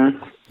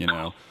golden,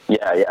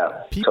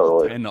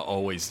 People tend to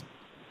always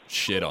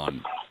shit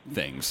on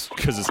things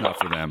because it's not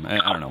for them.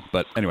 I don't know.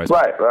 But anyways.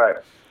 Right.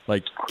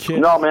 Like, kids,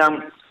 no,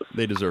 man,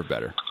 they deserve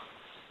better.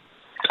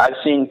 I've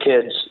seen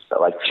kids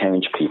like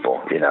change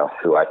people, you know,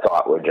 who I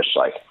thought were just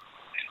like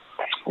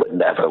would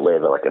never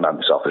live like an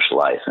unselfish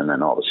life, and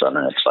then all of a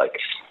sudden it's like,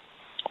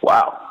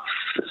 wow,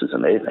 this is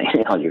amazing,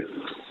 you know.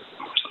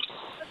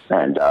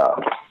 And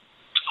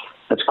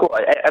it's cool.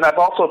 And I've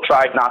also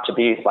tried not to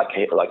be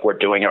like we're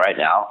doing it right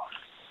now,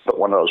 but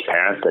one of those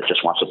parents that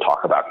just wants to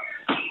talk about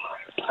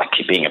like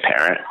being a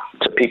parent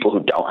to people who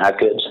don't have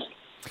kids.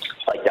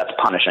 Like, that's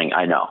punishing.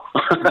 I know.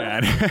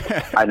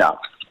 I know.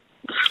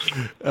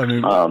 I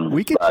mean,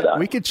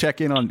 we could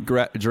check in on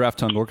Giraffe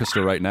Tongue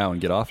Orchestra right now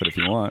and get off it if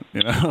you want.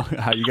 You know,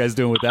 how you guys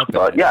doing with that?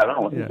 But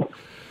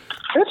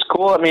it's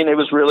cool. I mean, it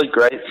was really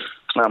great.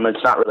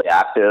 It's not really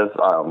active.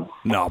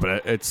 No,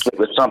 but it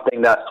was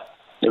something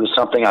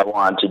I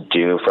wanted to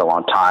do for a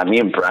long time. Me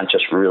and Brent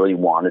just really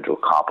wanted to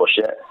accomplish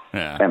it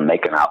and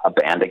make a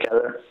band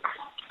together.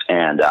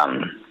 And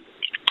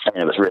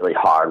it was really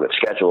hard with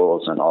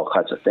schedules and all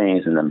kinds of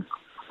things. And then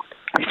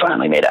we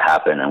finally made it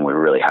happen, and we're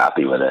really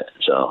happy with it.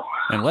 So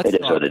it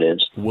is what it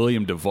is.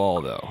 William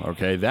Duvall, though,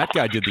 okay? That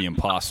guy did the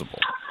impossible.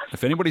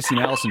 If anybody's seen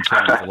Alice in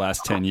Chains the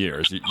last 10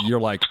 years, you're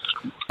like,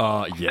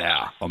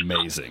 yeah,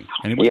 amazing.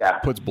 Anybody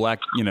puts Black,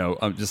 you know,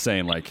 I'm just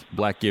saying, like,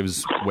 Black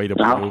Gives Way to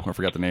Blue, I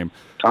forgot the name.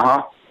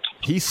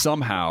 He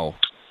somehow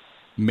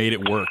made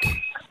it work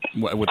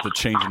with the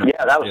change.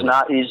 Yeah, that was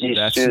not easy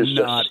to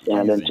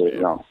stand into.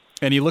 No.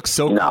 And he looks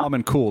so calm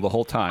and cool the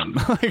whole time.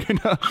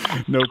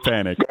 No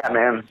panic. Yeah,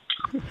 man.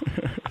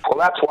 Well,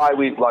 that's why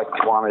we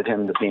wanted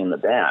him to be in the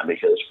band,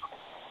 because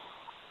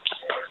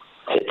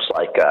it's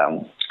like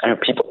I know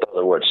people throw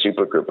the word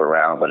supergroup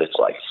around, but it's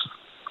like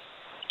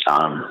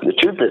the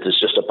truth is it's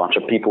just a bunch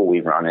of people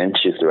we've run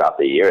into throughout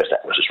the years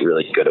that were just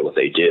really good at what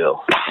they do,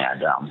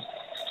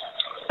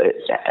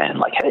 and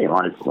like, hey, you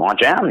want to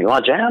jam? You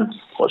want to jam?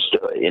 Let's do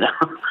it, you know.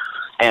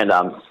 And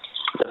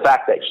the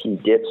fact that he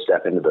did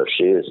step into those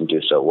shoes and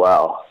do so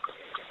well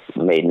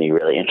made me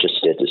really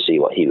interested to see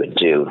what he would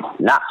do,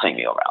 not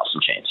singing over Alice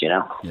in Chains, you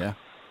know? Yeah.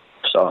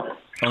 So.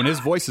 Oh, and his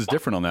voice is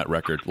different on that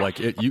record. Like,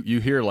 you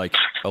hear, like,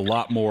 a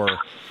lot more,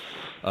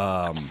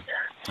 I don't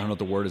know what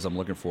the word is I'm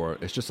looking for.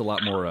 It's just a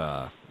lot more,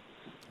 I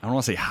don't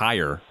want to say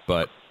higher,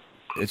 but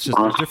it's just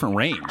there's different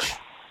range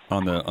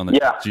on the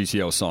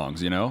GTO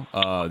songs, you know,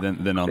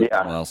 than on the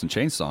Alice in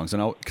Chains songs.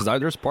 And because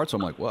there's parts where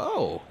I'm like,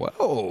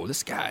 whoa,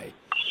 this guy,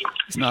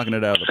 he's knocking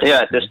it out of the park.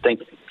 Yeah, I just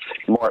think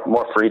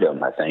more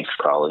freedom, I think,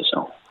 probably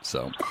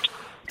So,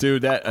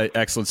 dude, that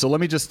excellent. So let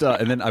me just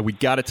and then we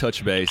got to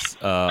touch base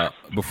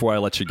before I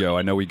let you go.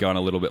 I know we've gone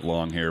a little bit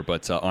long here,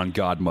 but on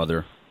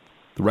Godmother,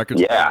 the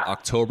record's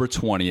October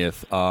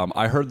 20th.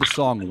 I heard the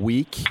song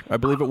 "Weak," I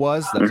believe it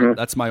was.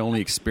 That's my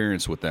only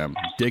experience with them.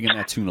 Digging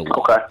that tune a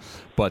lot. Okay.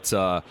 But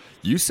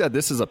you said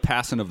this is a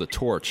passing of the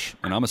torch,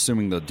 and I'm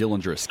assuming the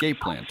Dillinger Escape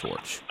Plan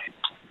torch.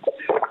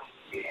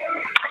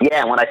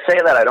 Yeah, and when I say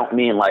that, I don't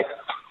mean like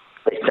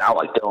they sound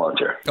like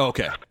Dillinger.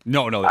 Okay.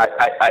 No.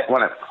 I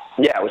want to.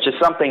 Yeah, which is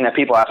something that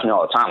people ask me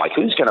all the time. Like,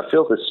 who's going to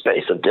fill the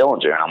space of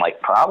Dillinger? And I'm like,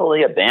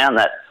 probably a band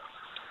that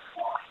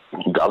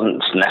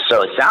doesn't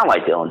necessarily sound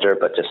like Dillinger,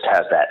 but just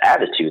has that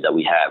attitude that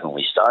we had when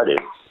we started,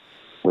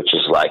 which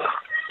is like,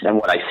 and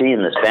what I see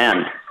in this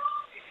band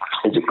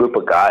is a group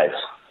of guys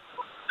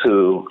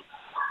who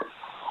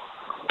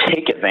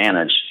take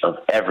advantage of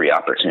every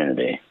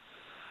opportunity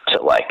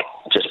to, like,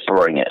 just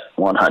bring it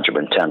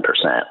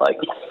 110%. Like,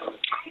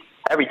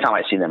 every time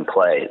I see them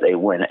play, they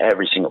win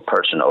every single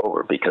person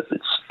over because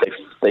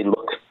they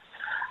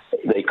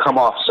come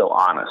off so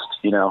honest,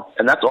 you know?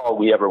 And that's all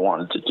we ever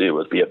wanted to do,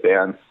 was be a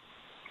band.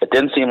 It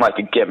didn't seem like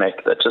a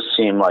gimmick. That just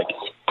seemed like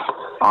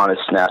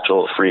honest,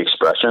 natural, free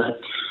expression.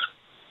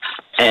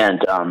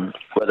 And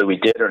whether we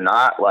did or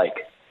not,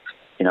 like,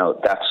 you know,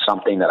 that's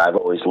something that I've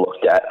always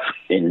looked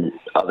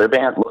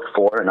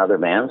for in other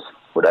bands,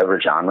 whatever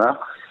genre.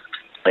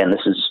 And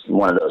this is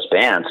one of those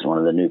bands, one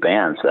of the new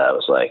bands that I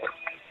was like,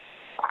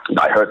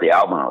 I heard the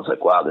album and I was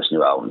like, wow, this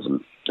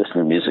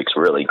new music's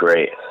really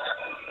great.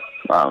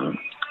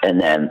 And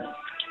then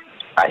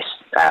I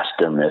asked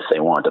them if they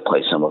wanted to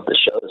play some of the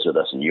shows with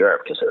us in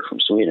Europe because they're from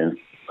Sweden.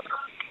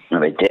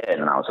 And they did.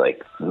 And I was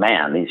like,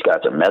 man, these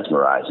guys are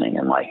mesmerizing.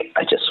 And like,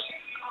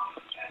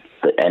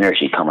 the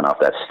energy coming off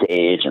that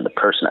stage and the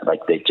person,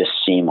 like, they just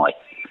seem like,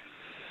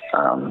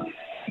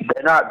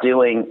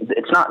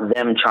 it's not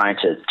them trying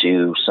to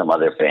do some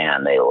other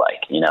band they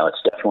like, you know.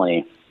 It's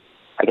definitely,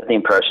 I get the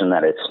impression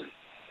that it's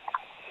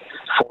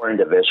four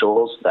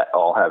individuals that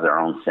all have their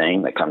own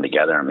thing that come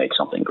together and make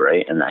something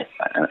great, and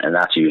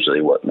that's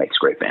usually what makes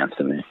great bands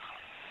to me.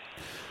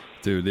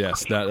 Dude,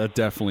 yes, that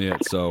definitely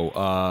it.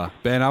 So,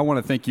 Ben, I want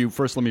to thank you.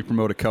 First, let me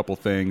promote a couple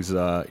things.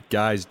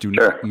 Guys, do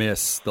not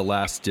miss the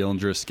last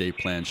Dillinger Escape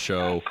Plan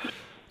show,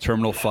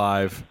 Terminal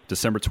 5,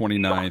 December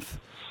 29th.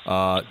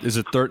 Is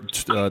it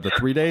the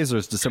 3 days, or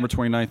is December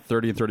 29th,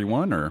 30, and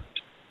 31, or?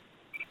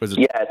 Is it?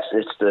 Yeah,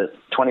 it's the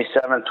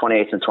 27th,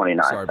 28th, and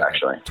 29th,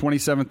 actually.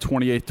 27th,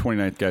 28th,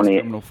 29th, guys.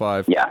 Terminal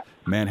 5,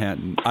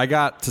 Manhattan. I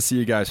got to see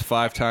you guys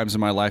 5 times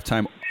in my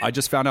lifetime, I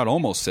just found out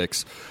almost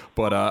 6,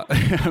 but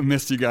I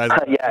missed you guys on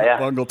the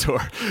Bungle tour.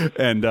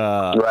 And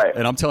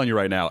and I'm telling you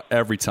right now,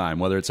 every time,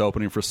 whether it's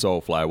opening for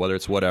Soulfly, whether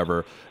it's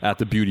whatever, at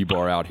the beauty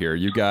bar out here,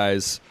 you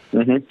guys,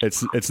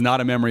 it's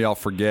not a memory I'll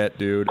forget,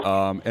 dude.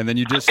 And then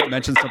you just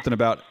mentioned something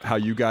about how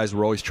you guys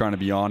were always trying to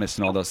be honest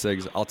and all those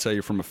things. I'll tell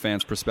you from a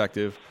fan's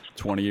perspective,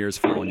 20 years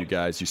following you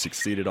guys, you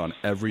succeeded on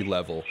every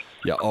level.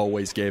 You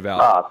always gave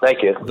out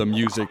thank you. the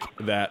music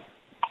that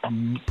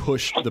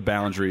pushed the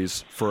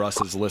boundaries for us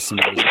as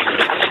listeners,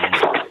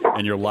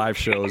 and your live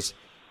shows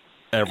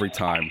every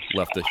time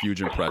left a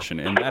huge impression,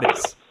 and that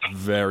is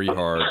very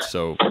hard.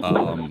 So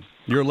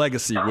your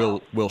legacy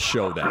will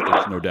show that.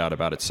 There's no doubt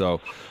about it. So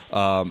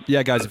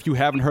guys, if you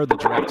haven't heard the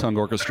Giraffe Tongue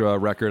Orchestra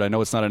record, I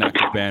know it's not an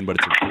active band, but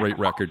it's a great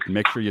record.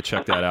 Make sure you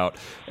check that out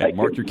and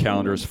mark your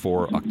calendars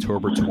for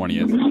October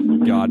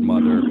 20th.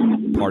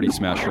 Godmother Party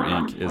Smasher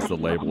Inc. is the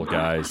label,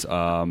 guys.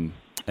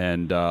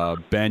 And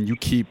Ben, you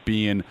keep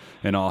being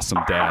an awesome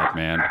dad,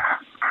 man.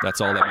 That's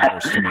all that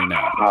matters to me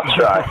now. I'll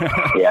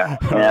try. Yeah,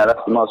 that's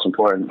the most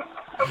important.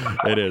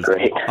 It is.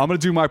 Great. I'm going to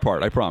do my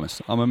part, I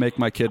promise. I'm going to make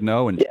my kid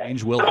know, and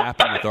change will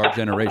happen with our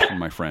generation,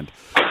 my friend.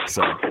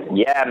 So.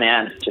 Yeah,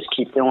 man. Just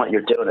keep doing what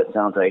you're doing. It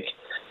sounds like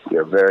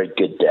you're a very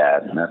good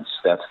dad, and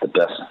that's the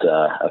best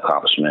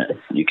accomplishment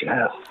you can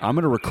have. I'm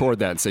going to record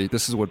that and say,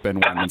 this is what Ben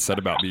Weinman said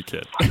about me,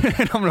 kid.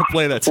 And I'm going to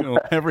play that to him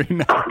every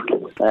night.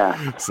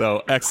 Yeah.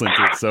 So, excellent,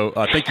 dude. So,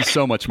 thank you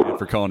so much, man,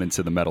 for calling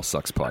into the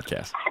MetalSucks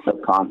podcast. No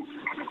problem.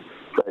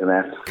 Later,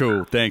 man.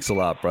 Cool. Thanks a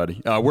lot,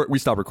 buddy. We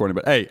stopped recording,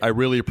 but hey, I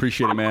really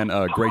appreciate it, man.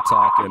 Great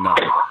talk, and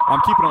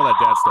I'm keeping all that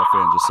dad stuff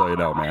in, just so you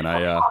know, man.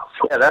 Yeah,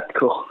 that's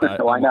cool.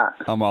 Why not?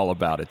 I'm all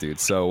about it, dude.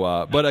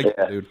 So, but again,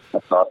 dude,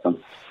 that's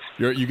awesome.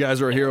 You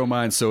guys are a hero of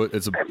mine, so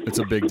it's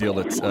a big deal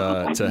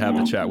to have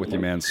the chat with you,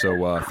 man.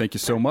 So thank you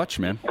so much,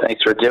 man.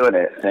 Thanks for doing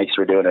it.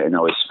 And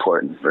always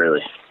supporting,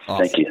 really.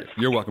 Awesome. Thank you.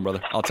 You're welcome,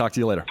 brother. I'll talk to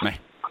you later. Man.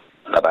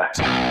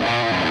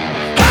 Bye-bye.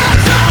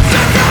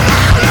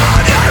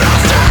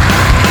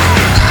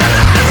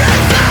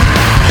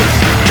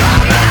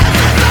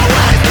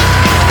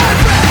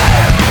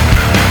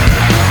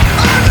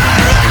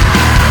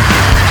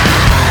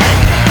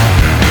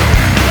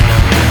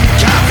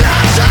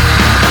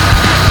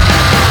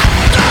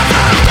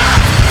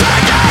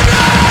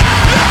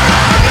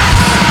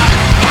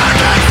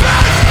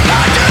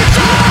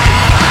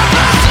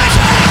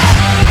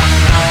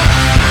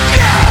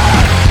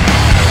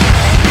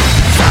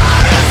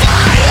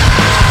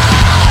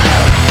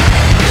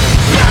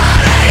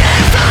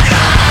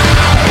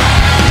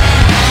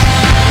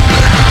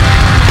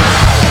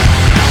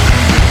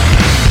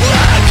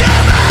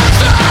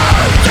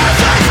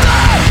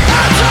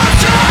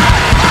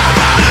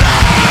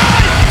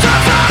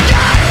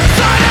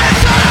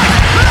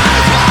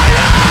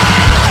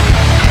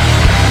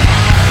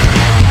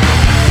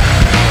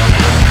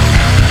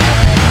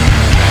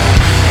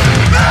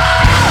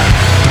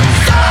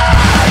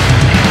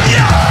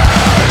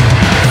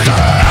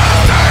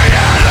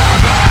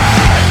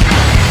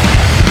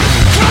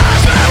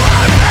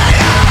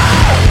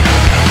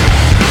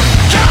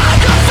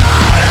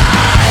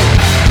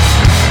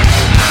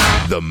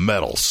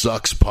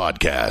 MetalSucks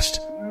podcast.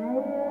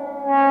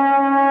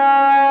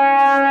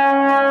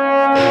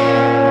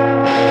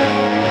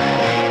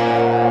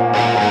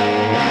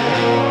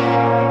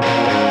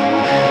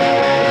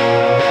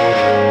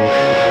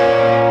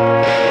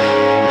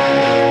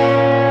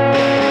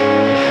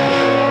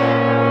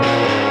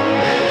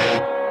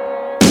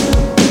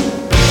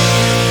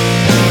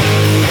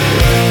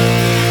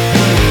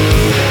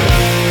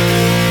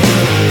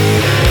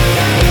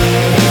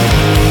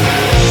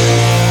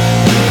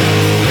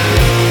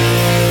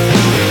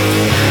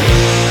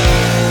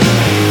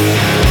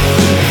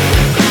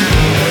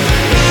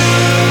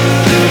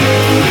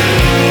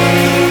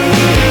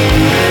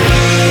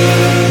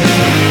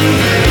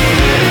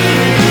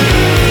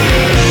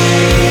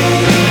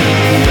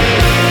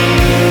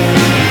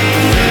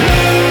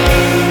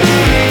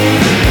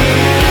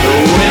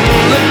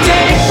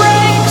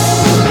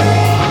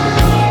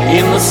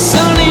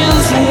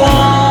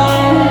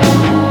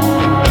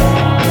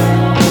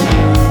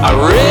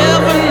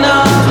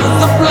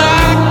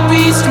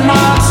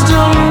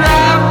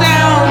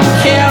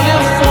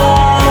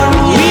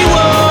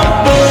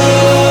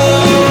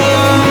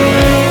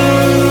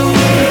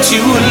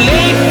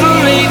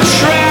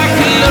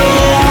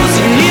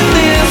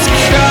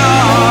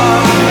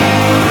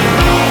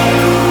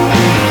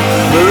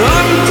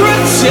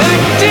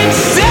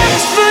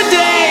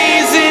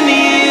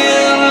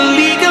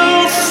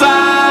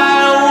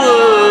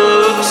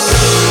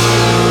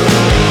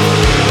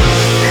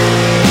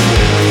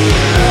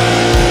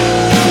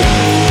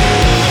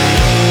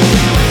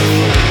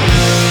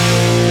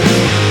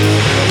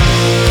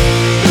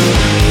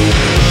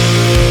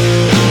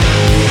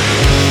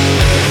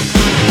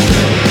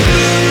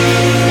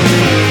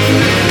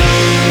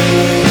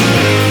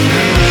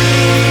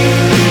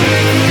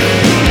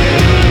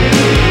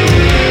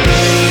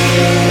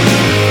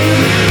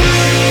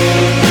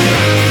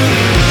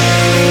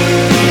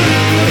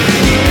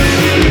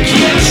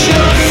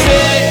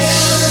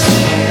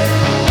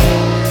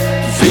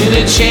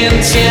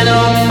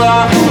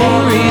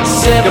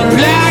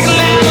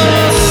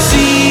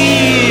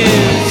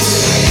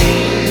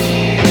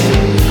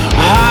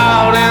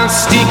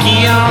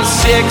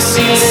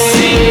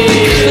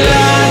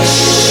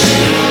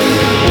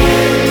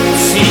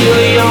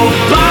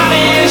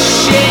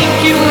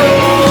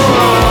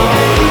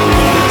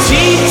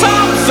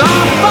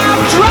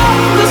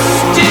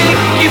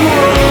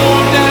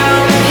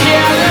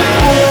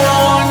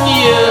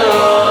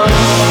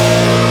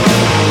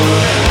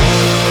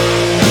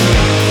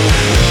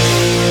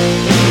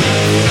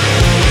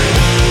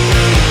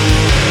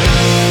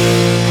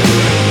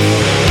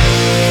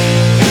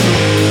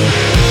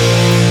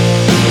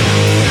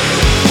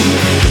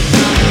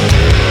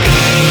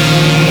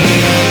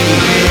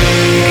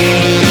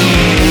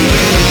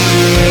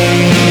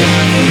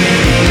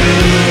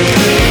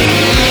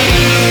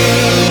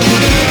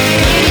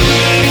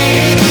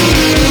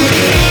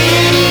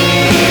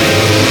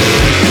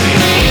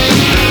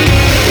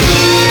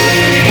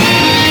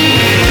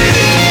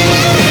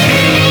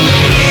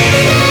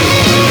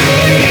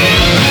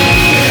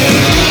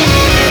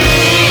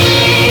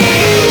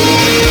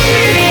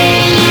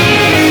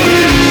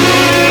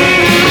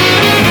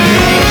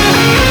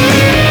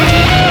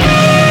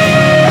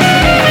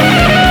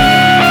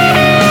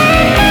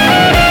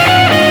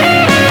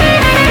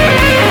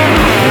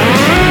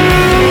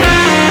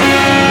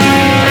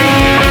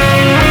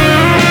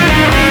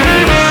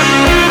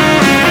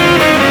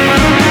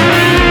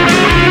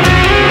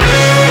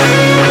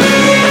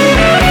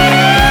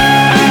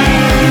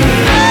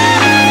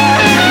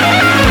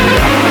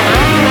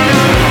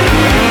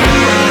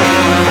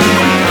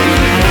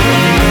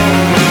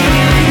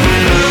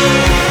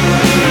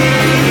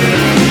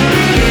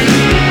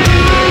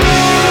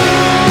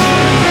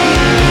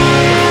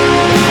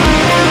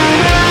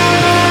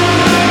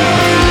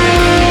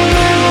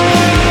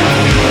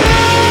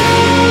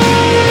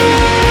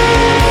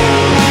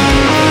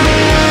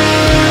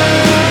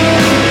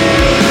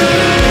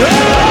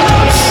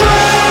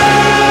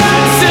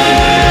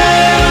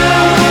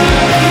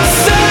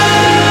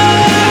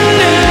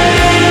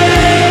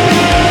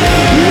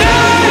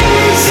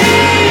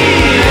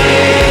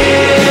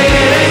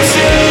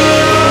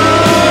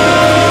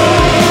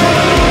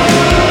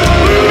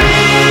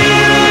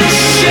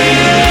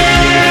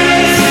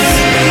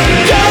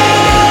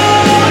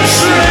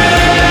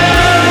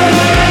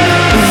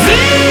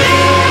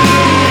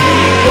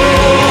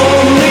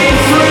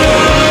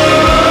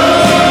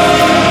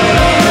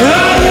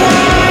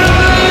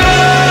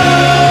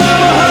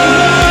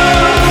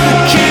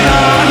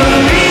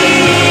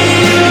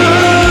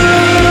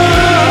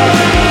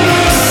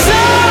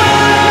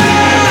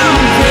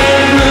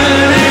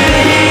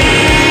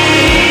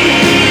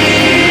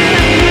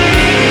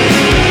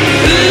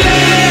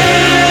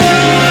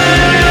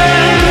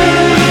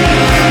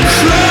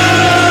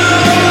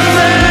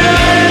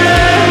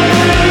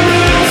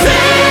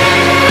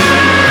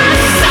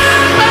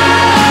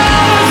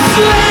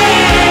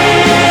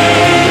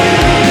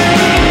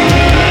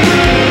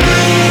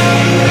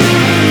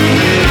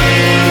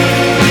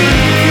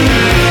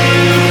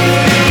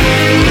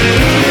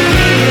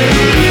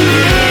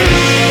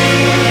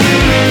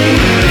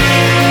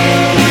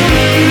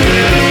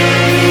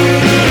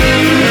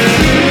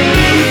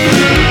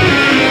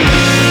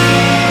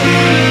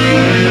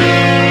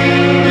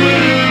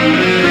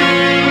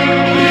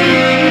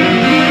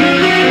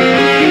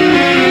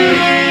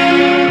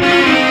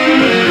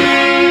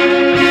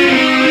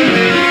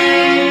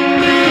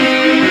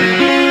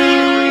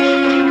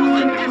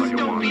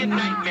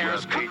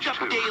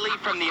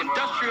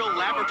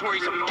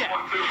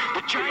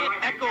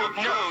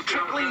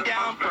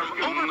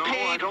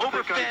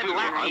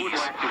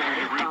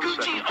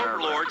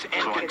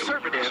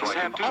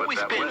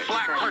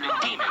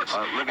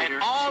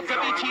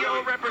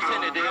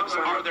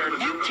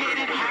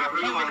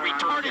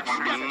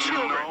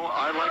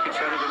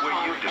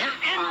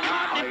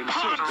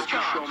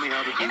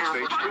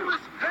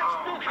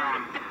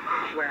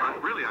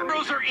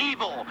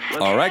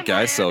 All right,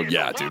 guys. So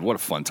yeah, dude, what a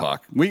fun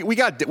talk. There's a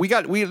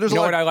lot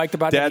what I liked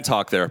about dad him?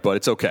 talk there, but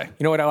it's okay.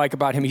 You know what I like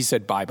about him? He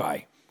said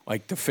bye-bye.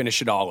 Like to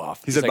finish it all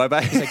off. He said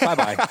bye-bye? He's like,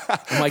 bye-bye.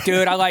 I'm like,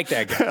 dude, I like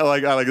that guy. I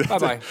like that.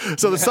 Bye-bye.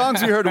 So the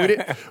songs we heard,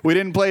 we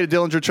didn't play the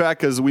Dillinger track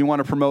because we want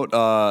to promote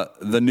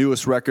the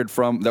newest record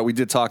that we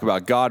did talk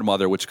about,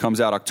 Godmother, which comes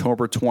out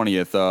October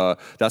 20th.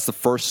 That's the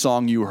first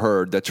song you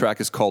heard. That track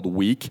is called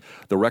Weak.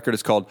 The record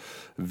is called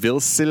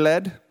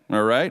Vilseled.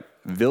 All right?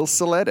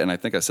 Vilseled, and I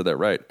think I said that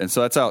right. And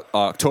so that's out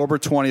October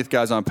 20th,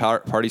 guys, on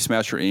Party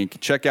Smasher Inc.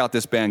 Check out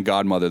this band,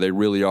 Godmother. They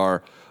really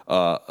are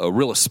a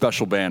real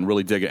special band.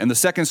 Really dig it. And the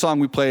second song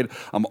we played,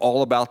 I'm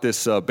all about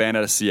this band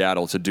out of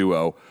Seattle. It's a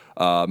duo.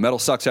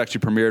 MetalSucks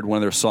actually premiered one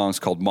of their songs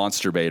called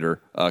Monsterbator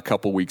a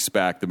couple weeks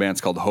back. The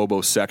band's called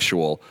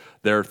Hobosexual.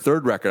 Their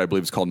third record, I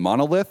believe, is called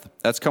Monolith.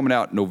 That's coming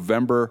out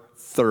November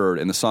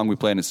 3rd, and the song we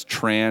played is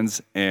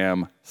Trans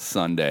Am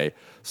Sunday.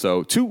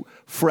 So 2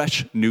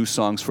 fresh new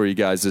songs for you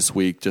guys this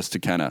week just to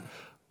kind of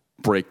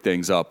break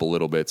things up a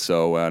little bit.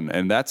 So,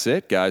 and that's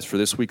it, guys, for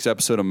this week's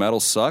episode of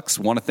Metal Sucks.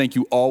 Want to thank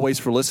you always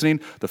for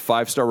listening. The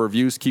 5-star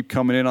reviews keep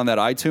coming in on that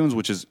iTunes,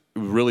 which is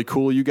really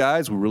cool, you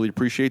guys. We really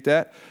appreciate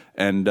that.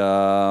 And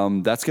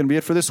that's going to be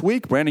it for this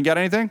week. Brandon, got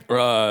anything?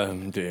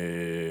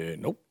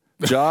 Nope.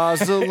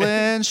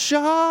 Jocelyn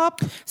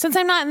Shop. Since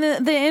I'm not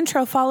in the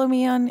intro, follow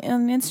me on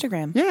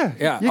Instagram.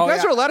 Yeah. You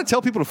guys are allowed to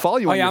tell people to follow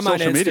you on your I'm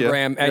social on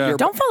Instagram media. at your.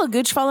 Don't follow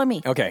Gooch, follow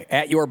me. Okay,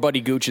 at your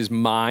buddy Gooch is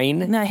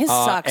mine. No, his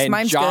sucks. And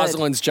Mine's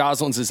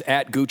Jocelyn's is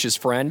at Gooch's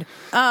friend.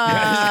 Go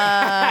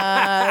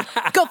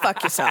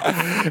fuck yourself.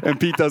 And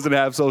Pete doesn't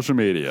have social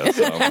media,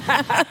 so.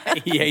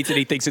 He hates it.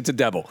 He thinks it's a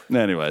devil.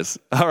 Anyways.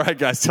 All right,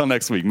 guys. Till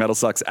next week. Metal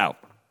Sucks out.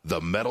 The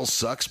Metal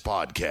Sucks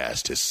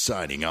podcast is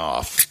signing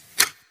off.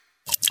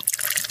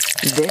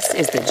 This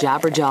is the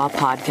Jabberjaw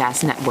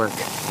Podcast Network.